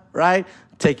margarita, right?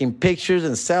 Taking pictures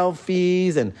and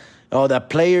selfies, and that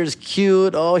player's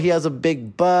cute. Oh, he has a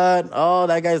big butt. Oh,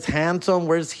 that guy's handsome.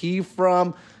 Where's he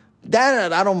from?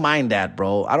 That I don't mind that,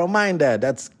 bro. I don't mind that.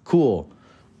 That's cool,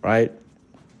 right?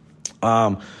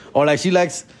 Or like she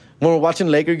likes when we're watching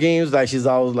Laker games, like she's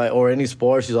always like, or any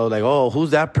sport, she's always like, oh, who's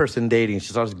that person dating? She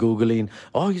starts Googling.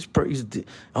 Oh,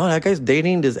 that guy's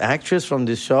dating this actress from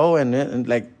this show, and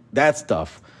like that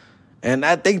stuff. And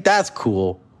I think that's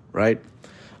cool, right?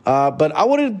 But I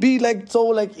wouldn't be like so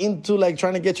like into like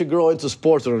trying to get your girl into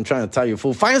sports. What I'm trying to tell you,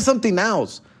 fool. Find something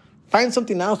else. Find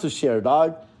something else to share,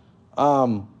 dog.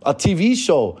 A TV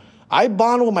show. I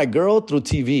bond with my girl through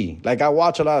TV. Like I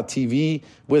watch a lot of TV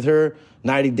with her.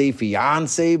 90 Day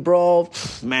Fiance, bro.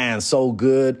 Man, so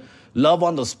good. Love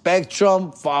on the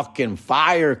Spectrum. Fucking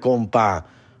fire, compa.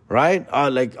 Right?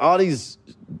 Like all these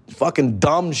fucking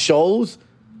dumb shows.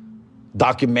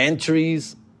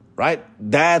 Documentaries. Right?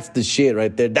 That's the shit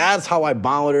right there. That's how I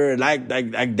bond with her. Like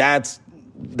that's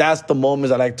the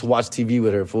moments I like to watch TV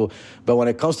with her, fool. But when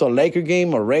it comes to a Laker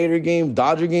game, a Raider game,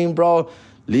 Dodger game, bro,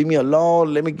 leave me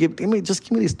alone. Give me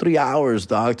these 3 hours,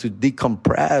 dog, to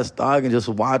decompress, dog, and just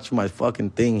watch my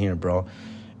fucking thing here, bro.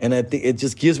 And I think it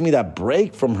just gives me that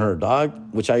break from her, dog,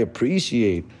 which I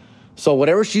appreciate. So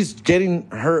whatever she's getting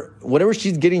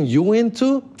you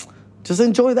into, just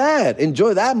enjoy that.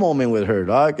 Enjoy that moment with her,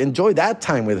 dog. Enjoy that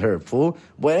time with her, fool.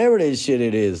 Whatever this shit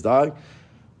it is, dog.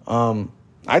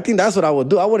 I think that's what I would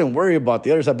do. I wouldn't worry about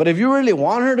the other side. But if you really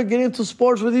want her to get into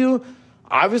sports with you,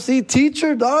 obviously teach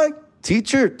her, dog.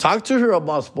 Teach her. Talk to her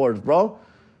about sports, bro.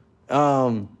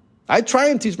 I try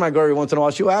and teach my girl every once in a while.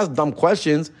 She'll ask dumb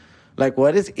questions like,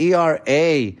 what is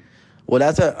ERA? Well,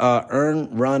 that's a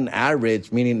earned run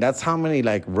average, meaning that's how many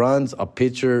like runs a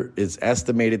pitcher is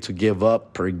estimated to give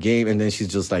up per game. And then she's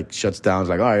just like shuts down. It's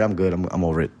like, all right, I'm good. I'm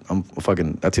over it.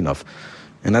 That's enough.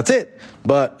 And that's it.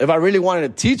 But if I really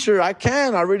wanted to teach her, I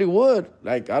can. I really would.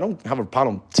 Like, I don't have a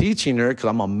problem teaching her because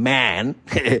I'm a man.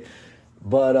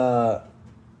 But,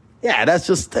 yeah, that's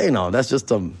just, that's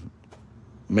just a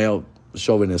male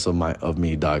chauvinist of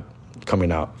me, dog,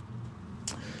 coming out.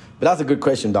 But that's a good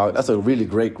question, dog. That's a really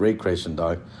great question,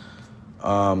 dog.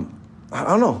 I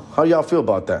don't know. How y'all feel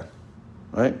about that?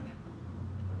 Right?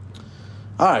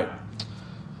 All right.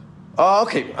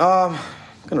 Okay. I'm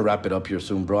gonna wrap it up here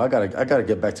soon, bro. I gotta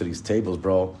get back to these tables,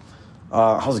 bro.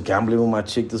 I was gambling with my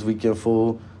chick this weekend,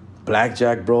 fool.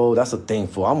 Blackjack, bro, that's the thing,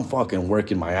 fool. I'm fucking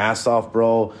working my ass off,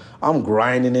 bro. I'm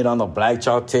grinding it on the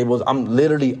blackjack tables. I'm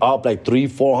literally up like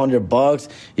 $300-$400.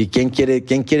 ¿Y quién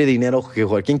quiere dinero que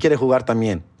jugar? ¿Quién quiere jugar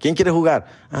también? ¿Quién quiere jugar?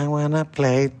 I wanna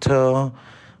play too.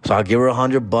 So I'll give her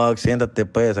 $100.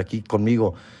 Siéntate pues aquí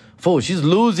conmigo. Fool, she's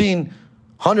losing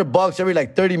 $100 every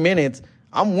like 30 minutes.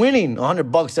 I'm winning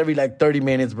 $100 every like 30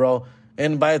 minutes, bro.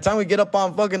 And by the time we get up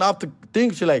on fucking off the thing,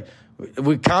 she's like,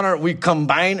 we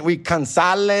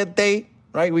consolidate,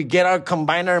 right? We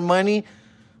combine our money.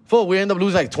 Fool, we end up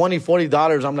losing like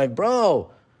 $20-$40. I'm like,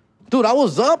 bro, dude, I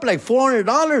was up like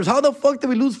 $400. How the fuck did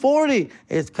we lose 40?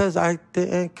 It's because I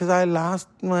lost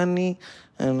money.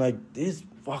 And like, this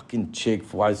fucking chick,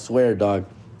 fool, I swear, dog.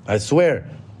 I swear.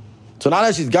 So now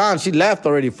that she's gone, she left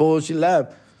already, fool. She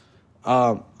left.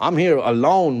 I'm here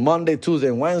alone Monday, Tuesday,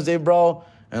 and Wednesday, bro.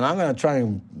 And I'm going to try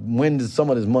and win some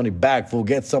of this money back, fool.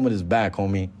 Get some of this back,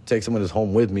 homie. Take some of this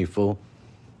home with me, fool.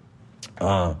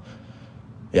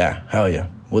 Yeah, hell yeah.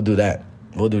 We'll do that.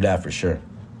 We'll do that for sure.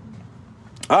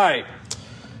 All right.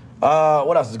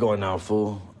 What else is going on,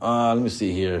 fool? Let me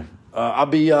see here.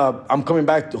 I'm coming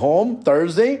back home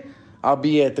Thursday. I'll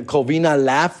be at the Covina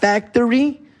Laugh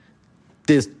Factory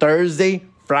this Thursday,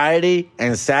 Friday,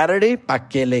 and Saturday. Pa'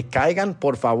 que le caigan,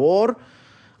 por favor.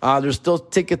 There's still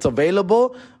tickets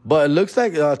available, but it looks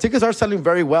like tickets are selling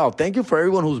very well. Thank you for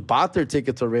everyone who's bought their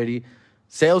tickets already.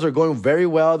 Sales are going very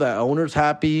well. The owner's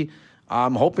happy.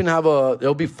 I'm hoping to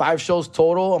there'll be 5 shows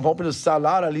total. I'm hoping to sell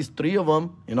out at least 3 of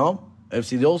them, If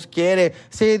si Dios quiere,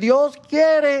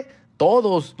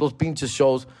 todos los pinches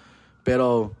shows.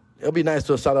 Pero it'll be nice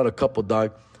to shout out a couple,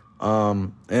 dog.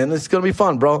 And it's going to be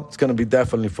fun, bro. It's going to be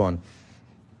definitely fun.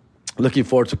 Looking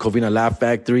forward to Covina Laugh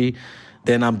Factory.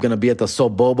 Then I'm going to be at the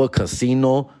Soboba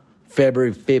Casino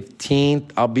February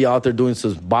 15th. I'll be out there doing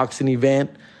some boxing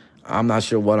event. I'm not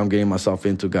sure what I'm getting myself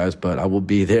into, guys, but I will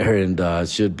be there, and it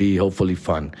should be hopefully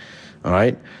fun. All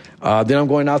right? Then I'm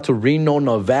going out to Reno,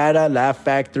 Nevada, Laugh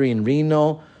Factory in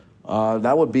Reno.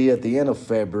 That would be at the end of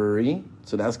February.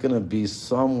 So that's going to be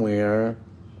somewhere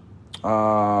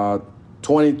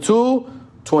 22,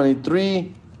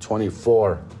 23,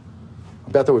 24.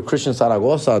 I'll be out there with Christian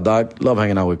Zaragoza, dog. Love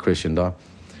hanging out with Christian, dog.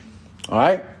 All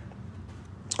right?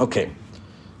 Okay.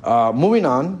 Moving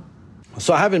on.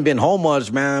 So I haven't been home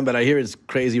much, man, but I hear it's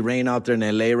crazy rain out there in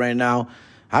L.A. right now.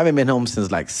 I haven't been home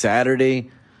since, like, Saturday.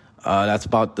 That's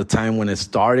about the time when it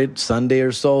started, Sunday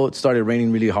or so. It started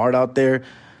raining really hard out there.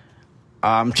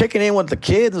 I'm checking in with the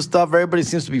kids and stuff. Everybody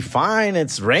seems to be fine.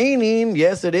 It's raining.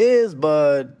 Yes, it is,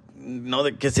 but no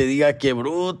de que se diga que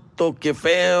bruto, que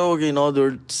feo. You know,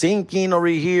 they're sinking over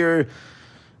here,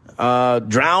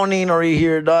 drowning over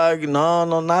here, dog. No,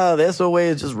 nada de eso, way.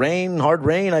 It's just rain, hard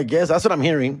rain, I guess. That's what I'm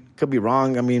hearing. Could be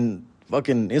wrong. I mean,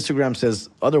 fucking Instagram says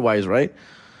otherwise, right?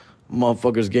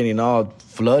 Motherfuckers getting all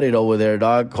flooded over there,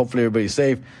 dog. Hopefully everybody's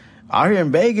safe. Out here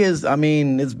in Vegas, I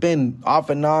mean, it's been off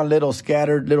and on, little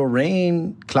scattered, little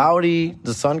rain, cloudy.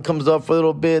 The sun comes up for a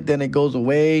little bit, then it goes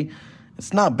away.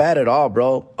 It's not bad at all,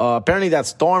 bro. Apparently that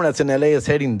storm that's in LA is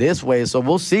heading this way, so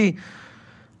we'll see.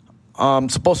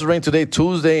 It's supposed to rain today,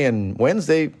 Tuesday, and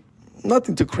Wednesday.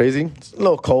 Nothing too crazy. It's a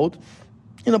little cold.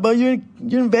 You know, but you're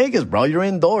in Vegas, bro. You're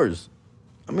indoors.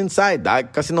 I'm inside,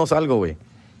 dog. Casi no salgo, güey.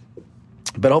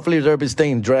 But hopefully everybody's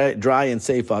staying dry and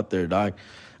safe out there, dog.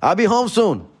 I'll be home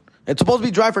soon. It's supposed to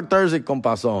be dry for Thursday,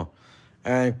 compaso.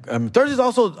 And Thursday's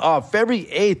also February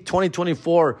 8th,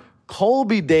 2024,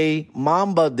 Kobe Day,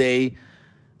 Mamba Day.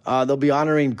 They'll be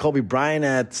honoring Kobe Bryant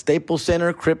at Staples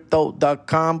Center,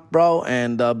 Crypto.com, bro.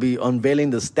 And they'll be unveiling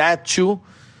the statue.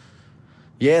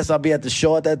 Yes, I'll be at the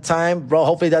show at that time, bro.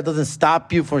 Hopefully that doesn't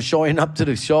stop you from showing up to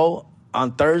the show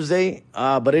on Thursday.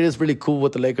 But it is really cool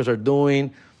what the Lakers are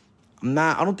doing.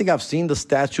 I don't think I've seen the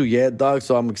statue yet, dog,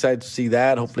 so I'm excited to see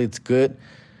that. Hopefully it's good.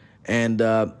 And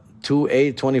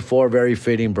 2/8/24, very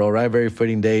fitting, bro, right? Very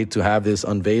fitting day to have this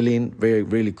unveiling. Very,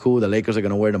 really cool. The Lakers are going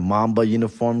to wear the Mamba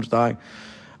uniforms, dog.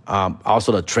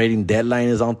 Also, the trading deadline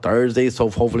is on Thursday,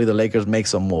 so hopefully the Lakers make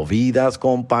some movidas,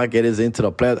 compa, get us into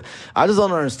the playoffs. I just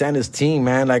don't understand this team,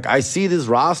 man. Like, I see this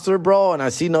roster, bro, and I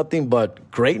see nothing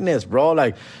but greatness, bro.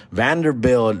 Like,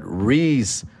 Vanderbilt,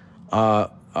 Reese,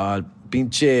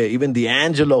 pinche, even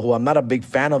D'Angelo, who I'm not a big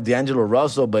fan of D'Angelo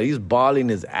Russell, but he's balling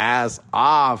his ass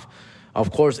off.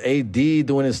 Of course, AD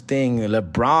doing his thing.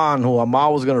 LeBron, who I'm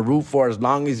always going to root for as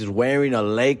long as he's wearing a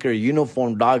Laker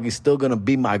uniform, dog, he's still going to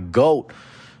be my GOAT.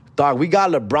 Dog, we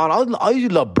got LeBron. All you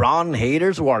LeBron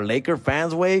haters who are Laker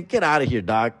fans, wait, get out of here,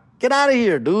 dog. Get out of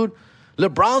here, dude.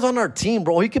 LeBron's on our team,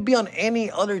 bro. He could be on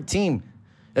any other team.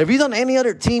 If he's on any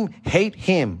other team, hate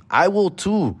him. I will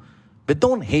too. But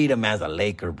don't hate him as a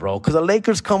Laker, bro, because the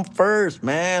Lakers come first,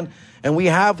 man. And we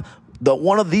have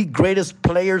one of the greatest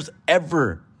players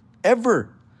ever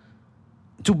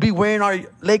to be wearing our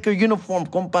Laker uniform,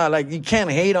 compa. Like, you can't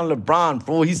hate on LeBron,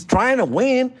 bro. He's trying to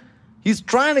win. He's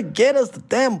trying to get us the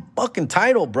damn fucking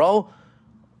title, bro.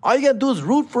 All you got to do is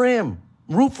root for him.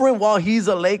 Root for him while he's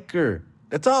a Laker.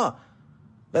 That's all.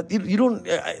 That you don't.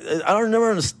 I don't never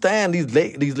understand these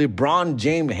LeBron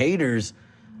James haters.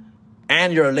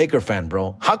 And you're a Laker fan,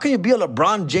 bro. How can you be a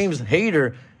LeBron James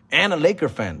hater and a Laker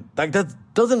fan? Like, that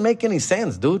doesn't make any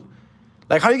sense, dude.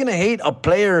 Like, how are you going to hate a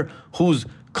player who's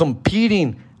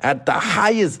competing at the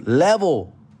highest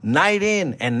level night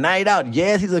in and night out?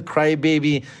 Yes, he's a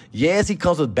crybaby. Yes, he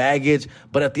comes with baggage.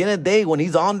 But at the end of the day, when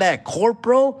he's on that court,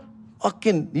 bro,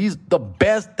 fucking, he's the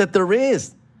best that there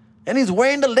is. And he's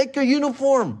wearing the Laker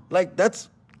uniform. Like, that's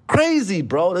crazy,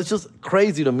 bro. That's just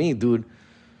crazy to me, dude.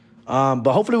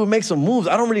 But hopefully we make some moves.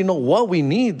 I don't really know what we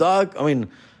need, dog. I mean,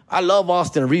 I love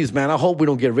Austin Reeves, man. I hope we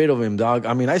don't get rid of him, dog.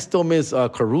 I mean, I still miss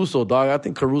Caruso, dog. I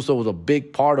think Caruso was a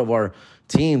big part of our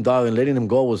team, dog, and letting him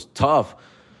go was tough.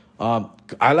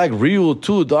 I like Ryu,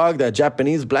 too, dog, that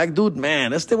Japanese black dude.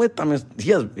 Man, let's stay with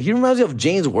him. He reminds me of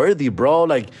James Worthy, bro.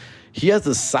 Like, he has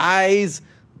the size,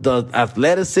 the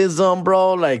athleticism,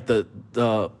 bro, like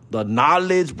the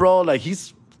knowledge, bro. Like,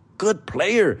 he's a good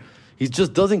player. He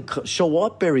just doesn't show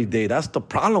up every day. That's the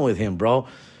problem with him, bro.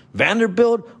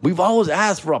 Vanderbilt, we've always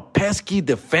asked for a pesky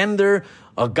defender,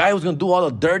 a guy who's going to do all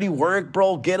the dirty work,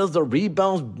 bro, get us the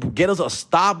rebounds, get us a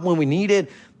stop when we need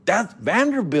it. That's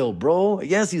Vanderbilt, bro.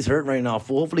 Yes, he's hurt right now.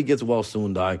 Hopefully he gets well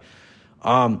soon, dog.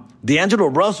 D'Angelo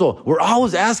Russell, we're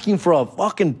always asking for a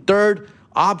fucking third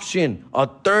option, a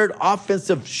third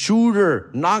offensive shooter,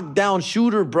 knockdown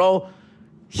shooter, bro.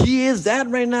 He is that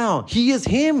right now. He is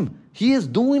him. He is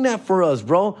doing that for us,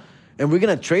 bro. And we're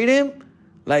going to trade him?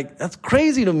 Like, that's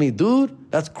crazy to me,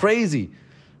 dude. That's crazy.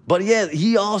 But yeah,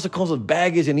 he also comes with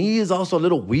baggage, and he is also a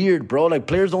little weird, bro. Like,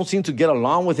 players don't seem to get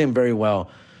along with him very well.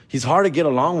 He's hard to get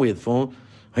along with, fool.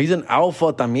 He's an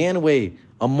alpha también, way,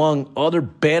 among other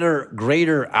better,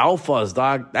 greater alphas,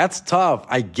 dog. That's tough.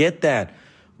 I get that.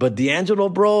 But D'Angelo,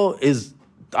 bro,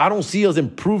 I don't see us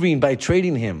improving by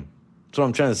trading him. That's what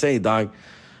I'm trying to say, dog.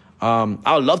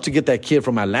 I would love to get that kid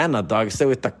from Atlanta, dog. Este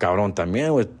güey está cabrón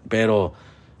también, pero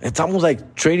it's almost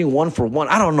like trading one for one.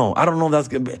 I don't know if that's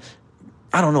good.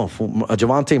 I don't know.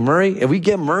 Javante Murray, if we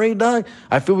get Murray, dog,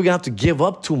 I feel we're going to have to give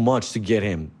up too much to get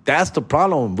him. That's the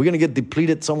problem. We're going to get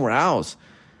depleted somewhere else.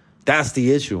 That's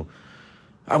the issue.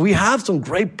 We have some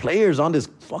great players on this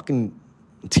fucking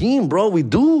team, bro. We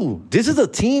do. This is a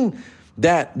team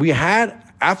that we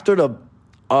had after the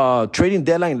trading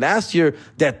deadline last year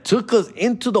that took us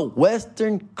into the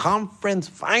Western Conference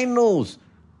Finals.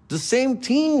 The same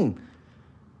team.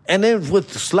 And then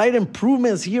with slight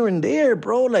improvements here and there,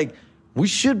 bro, like, we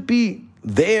should be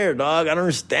there, dog. I don't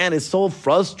understand. It's so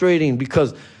frustrating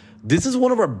because this is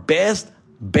one of our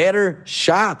better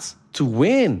shots to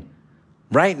win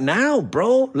right now,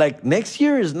 bro. Like, next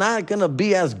year is not going to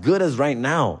be as good as right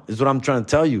now, is what I'm trying to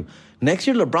tell you. Next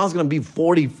year, LeBron's going to be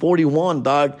 40, 41,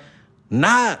 dog.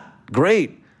 Not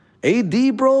great.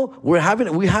 AD, bro, we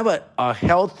have a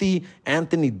healthy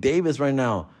Anthony Davis right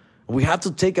now. We have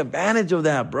to take advantage of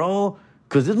that, bro,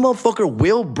 because this motherfucker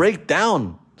will break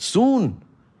down soon.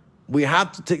 We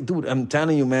have to dude, I'm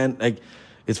telling you, man, like,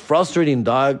 it's frustrating,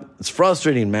 dog. It's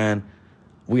frustrating, man.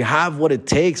 We have what it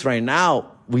takes right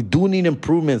now. We do need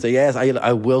improvements. Yes,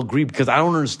 I will agree, because I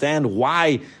don't understand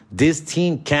why this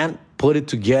team can't put it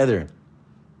together.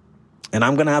 And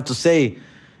I'm going to have to say,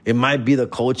 it might be the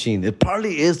coaching. It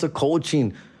probably is the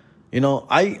coaching. You know,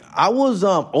 I was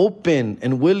open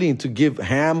and willing to give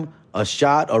Ham a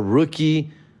shot, a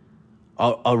rookie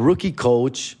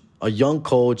coach, a young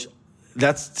coach.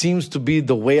 That seems to be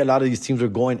the way a lot of these teams are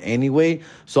going anyway.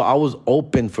 So I was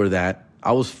open for that.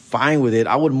 I was fine with it.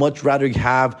 I would much rather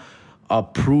have a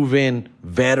proven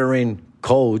veteran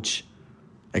coach,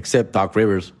 except Doc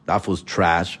Rivers. That was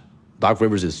trash. Doc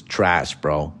Rivers is trash,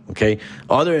 bro. Okay?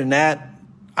 Other than that,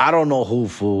 I don't know who,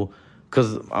 fool.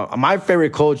 Because my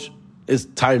favorite coach is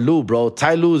Ty Lue, bro.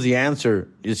 Ty Lue is the answer.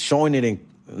 He's showing it in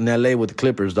L.A. with the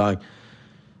Clippers, dog.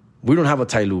 We don't have a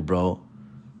Ty Lue, bro.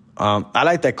 I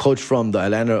like that coach from the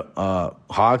Atlanta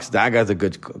Hawks. That guy's a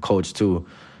good coach, too.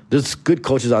 There's good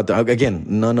coaches out there. Again,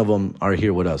 none of them are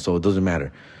here with us, so it doesn't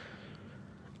matter.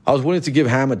 I was willing to give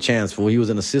Ham a chance. He was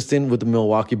an assistant with the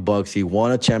Milwaukee Bucks. He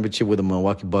won a championship with the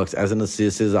Milwaukee Bucks as an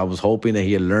assistant. I was hoping that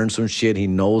he had learned some shit. He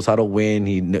knows how to win.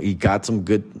 He got some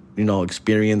good,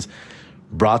 experience.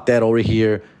 Brought that over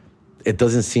here. It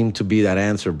doesn't seem to be that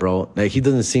answer, bro. Like, he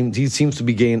seems to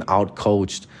be getting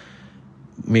out-coached,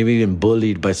 maybe even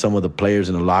bullied by some of the players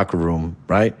in the locker room,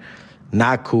 right?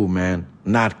 Not cool, man.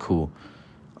 Not cool.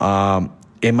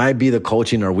 It might be the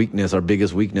coaching our weakness, our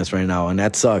biggest weakness right now, and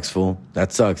that sucks, fool.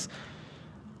 That sucks.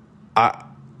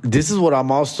 This is what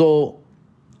I'm also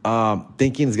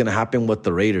thinking is going to happen with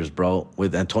the Raiders, bro.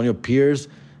 With Antonio Pierce,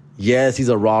 yes, he's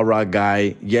a rah-rah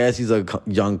guy. Yes, he's a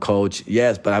young coach.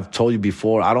 Yes, but I've told you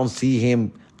before, I don't see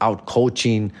him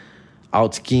out-coaching,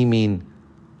 out-scheming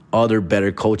other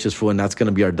better coaches, fool, and that's going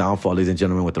to be our downfall, ladies and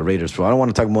gentlemen, with the Raiders, fool. I don't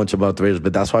want to talk much about the Raiders,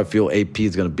 but that's how I feel AP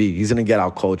is going to be. He's going to get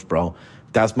out-coached, bro.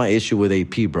 That's my issue with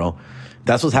AP, bro.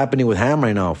 That's what's happening with Ham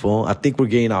right now, fool. I think we're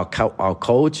getting our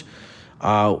coach.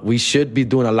 We should be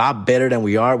doing a lot better than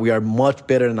we are. We are much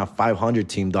better than a 500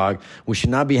 team, dog. We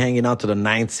should not be hanging out to the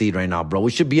 9th seed right now, bro.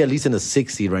 We should be at least in the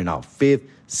 6th seed right now. 5th,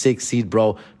 6th seed,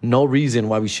 bro. No reason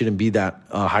why we shouldn't be that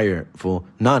higher, fool.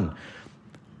 None.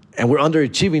 And we're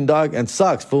underachieving, dog, and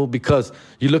sucks, fool, because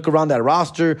you look around that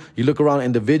roster, you look around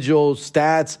individual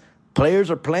stats, players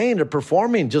are playing, they're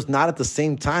performing, just not at the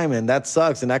same time, and that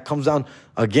sucks. And that comes down,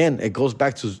 again, it goes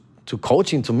back to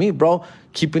coaching to me, bro.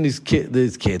 Keeping this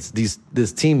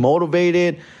team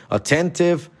motivated,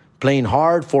 attentive, playing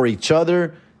hard for each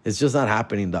other. It's just not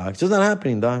happening, dog. It's just not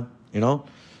happening, dog.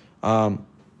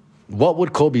 What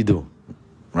would Kobe do,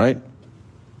 right?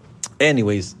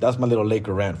 Anyways, that's my little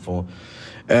Laker rant, fool.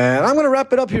 And I'm going to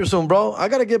wrap it up here soon, bro. I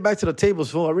got to get back to the tables,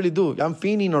 fool. I really do. I'm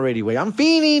fiending already, way. I'm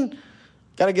fiending.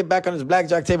 Got to get back on this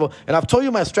blackjack table. And I've told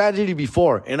you my strategy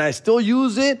before, and I still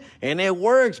use it, and it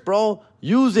works, bro.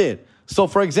 Use it. So,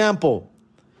 for example,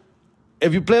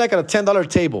 if you play like at a $10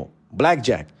 table,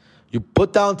 blackjack, You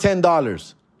put down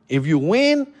 $10. If you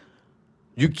win,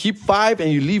 you keep 5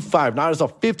 and you leave 5. Now it's a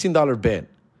 $15 bet.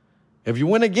 If you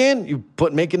win again, you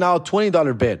make it now a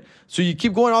 $20 bet. So you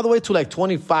keep going all the way to like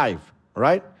 25,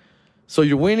 right? So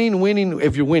you're winning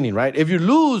if you're winning, right? If you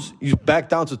lose, you back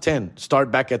down to 10.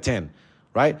 Start back at 10,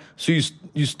 right? So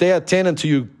you stay at 10 until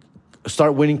you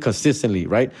start winning consistently,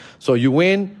 right? So you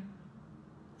win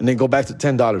and then go back to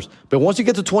 $10. But once you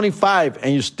get to 25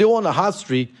 and you're still on the hot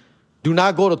streak, do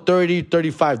not go to 30,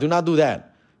 35. Do not do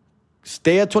that.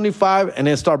 Stay at 25 and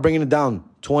then start bringing it down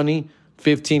 20,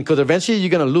 15, because eventually you're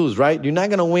going to lose, right? You're not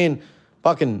going to win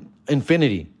fucking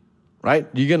infinity, right?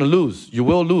 You're going to lose. You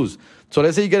will lose. So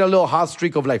let's say you get a little hot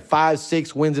streak of like 5,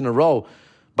 6 wins in a row.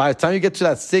 By the time you get to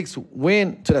that 6th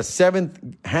win, to that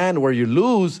 7th hand where you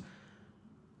lose,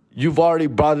 you've already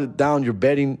brought it down. You're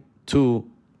betting to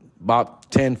about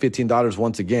 $10, $15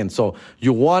 once again. So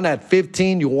you won at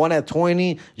 15, you won at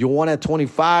 20, you won at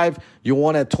 25, you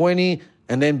won at 20,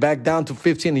 and then back down to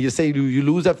 15. And you say you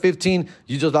lose at 15,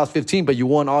 you just lost 15, but you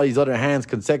won all these other hands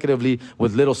consecutively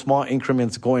with little small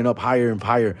increments going up higher and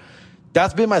higher.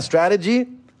 That's been my strategy.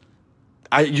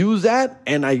 I use that,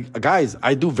 and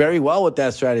I do very well with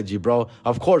that strategy, bro.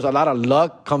 Of course, a lot of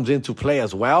luck comes into play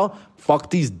as well. Fuck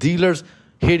these dealers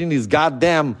hitting these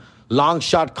goddamn long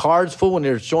shot cards, fool, when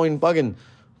they're showing fucking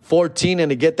 14 and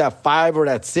they get that 5 or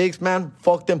that 6, man.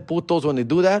 Fuck them putos when they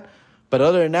do that. But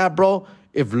other than that, bro,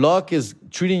 if luck is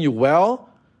treating you well,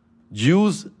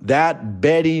 use that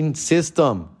betting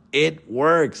system. It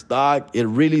works, dog. It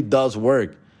really does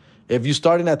work. If you're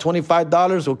starting at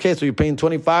 $25, okay, so you're paying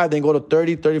 25, then go to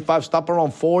 30, 35, stop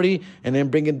around 40, and then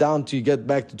bring it down till you get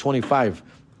back to 25,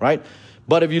 right?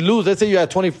 But if you lose, let's say you're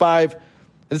at 25,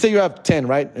 let's say you have 10,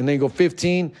 right? And then you go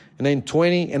 15, and then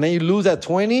 20, and then you lose at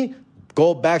 20,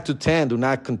 go back to 10. Do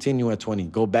not continue at 20.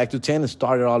 Go back to 10 and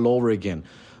start it all over again.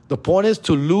 The point is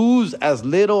to lose as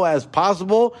little as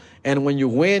possible, and when you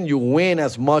win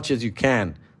as much as you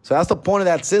can. So that's the point of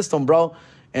that system, bro.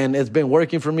 And it's been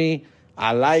working for me.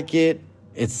 I like it.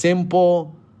 It's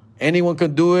simple. Anyone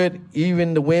can do it,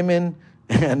 even the women.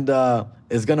 And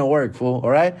it's going to work, fool. All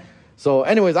right? So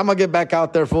anyways, I'm going to get back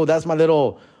out there, fool. That's my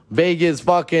little Vegas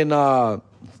fucking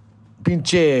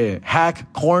pinche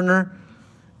hack corner.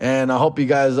 And I hope you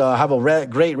guys have a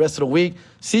great rest of the week.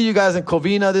 See you guys in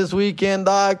Covina this weekend,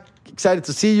 dog. Excited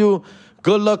to see you.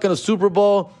 Good luck in the Super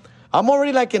Bowl. I'm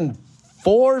already like in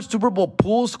 4 Super Bowl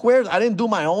pool squares. I didn't do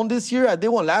my own this year. I did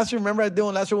one last year. Remember I did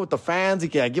one last year with the fans?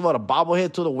 I give out a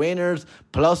bobblehead to the winners,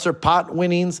 plus their pot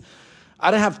winnings.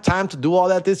 I didn't have time to do all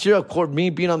that this year. Of course,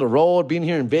 me being on the road, being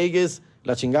here in Vegas,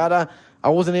 La Chingada, I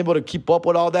wasn't able to keep up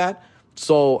with all that.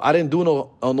 So I didn't do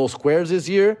no squares this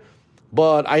year.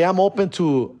 But I am open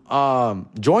to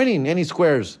joining any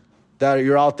squares that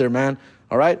you're out there, man.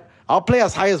 All right? I'll play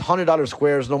as high as $100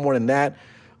 squares, no more than that.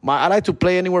 I like to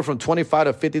play anywhere from $25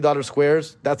 to $50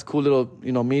 squares. That's a cool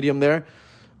little, medium there.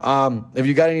 If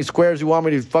you got any squares you want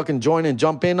me to fucking join and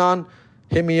jump in on,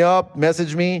 hit me up,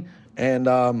 message me, and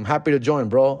I'm happy to join,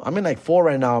 bro. I'm in like 4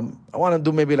 right now. I want to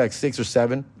do maybe like 6 or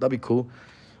 7. That'd be cool.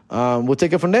 We'll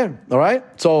take it from there, all right?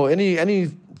 So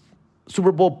any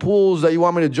Super Bowl pools that you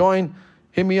want me to join,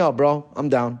 hit me up, bro. I'm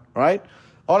down, all right?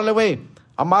 All the way.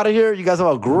 I'm out of here. You guys have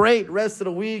a great rest of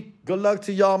the week. Good luck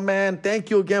to y'all, man.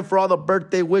 Thank you again for all the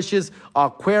birthday wishes.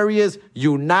 Aquarius,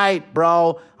 unite,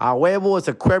 bro. A huevo, it's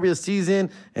Aquarius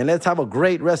season. And let's have a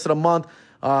great rest of the month.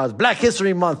 It's Black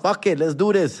History Month. Fuck it. Let's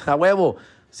do this. A huevo.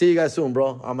 See you guys soon,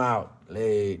 bro. I'm out.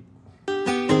 Late.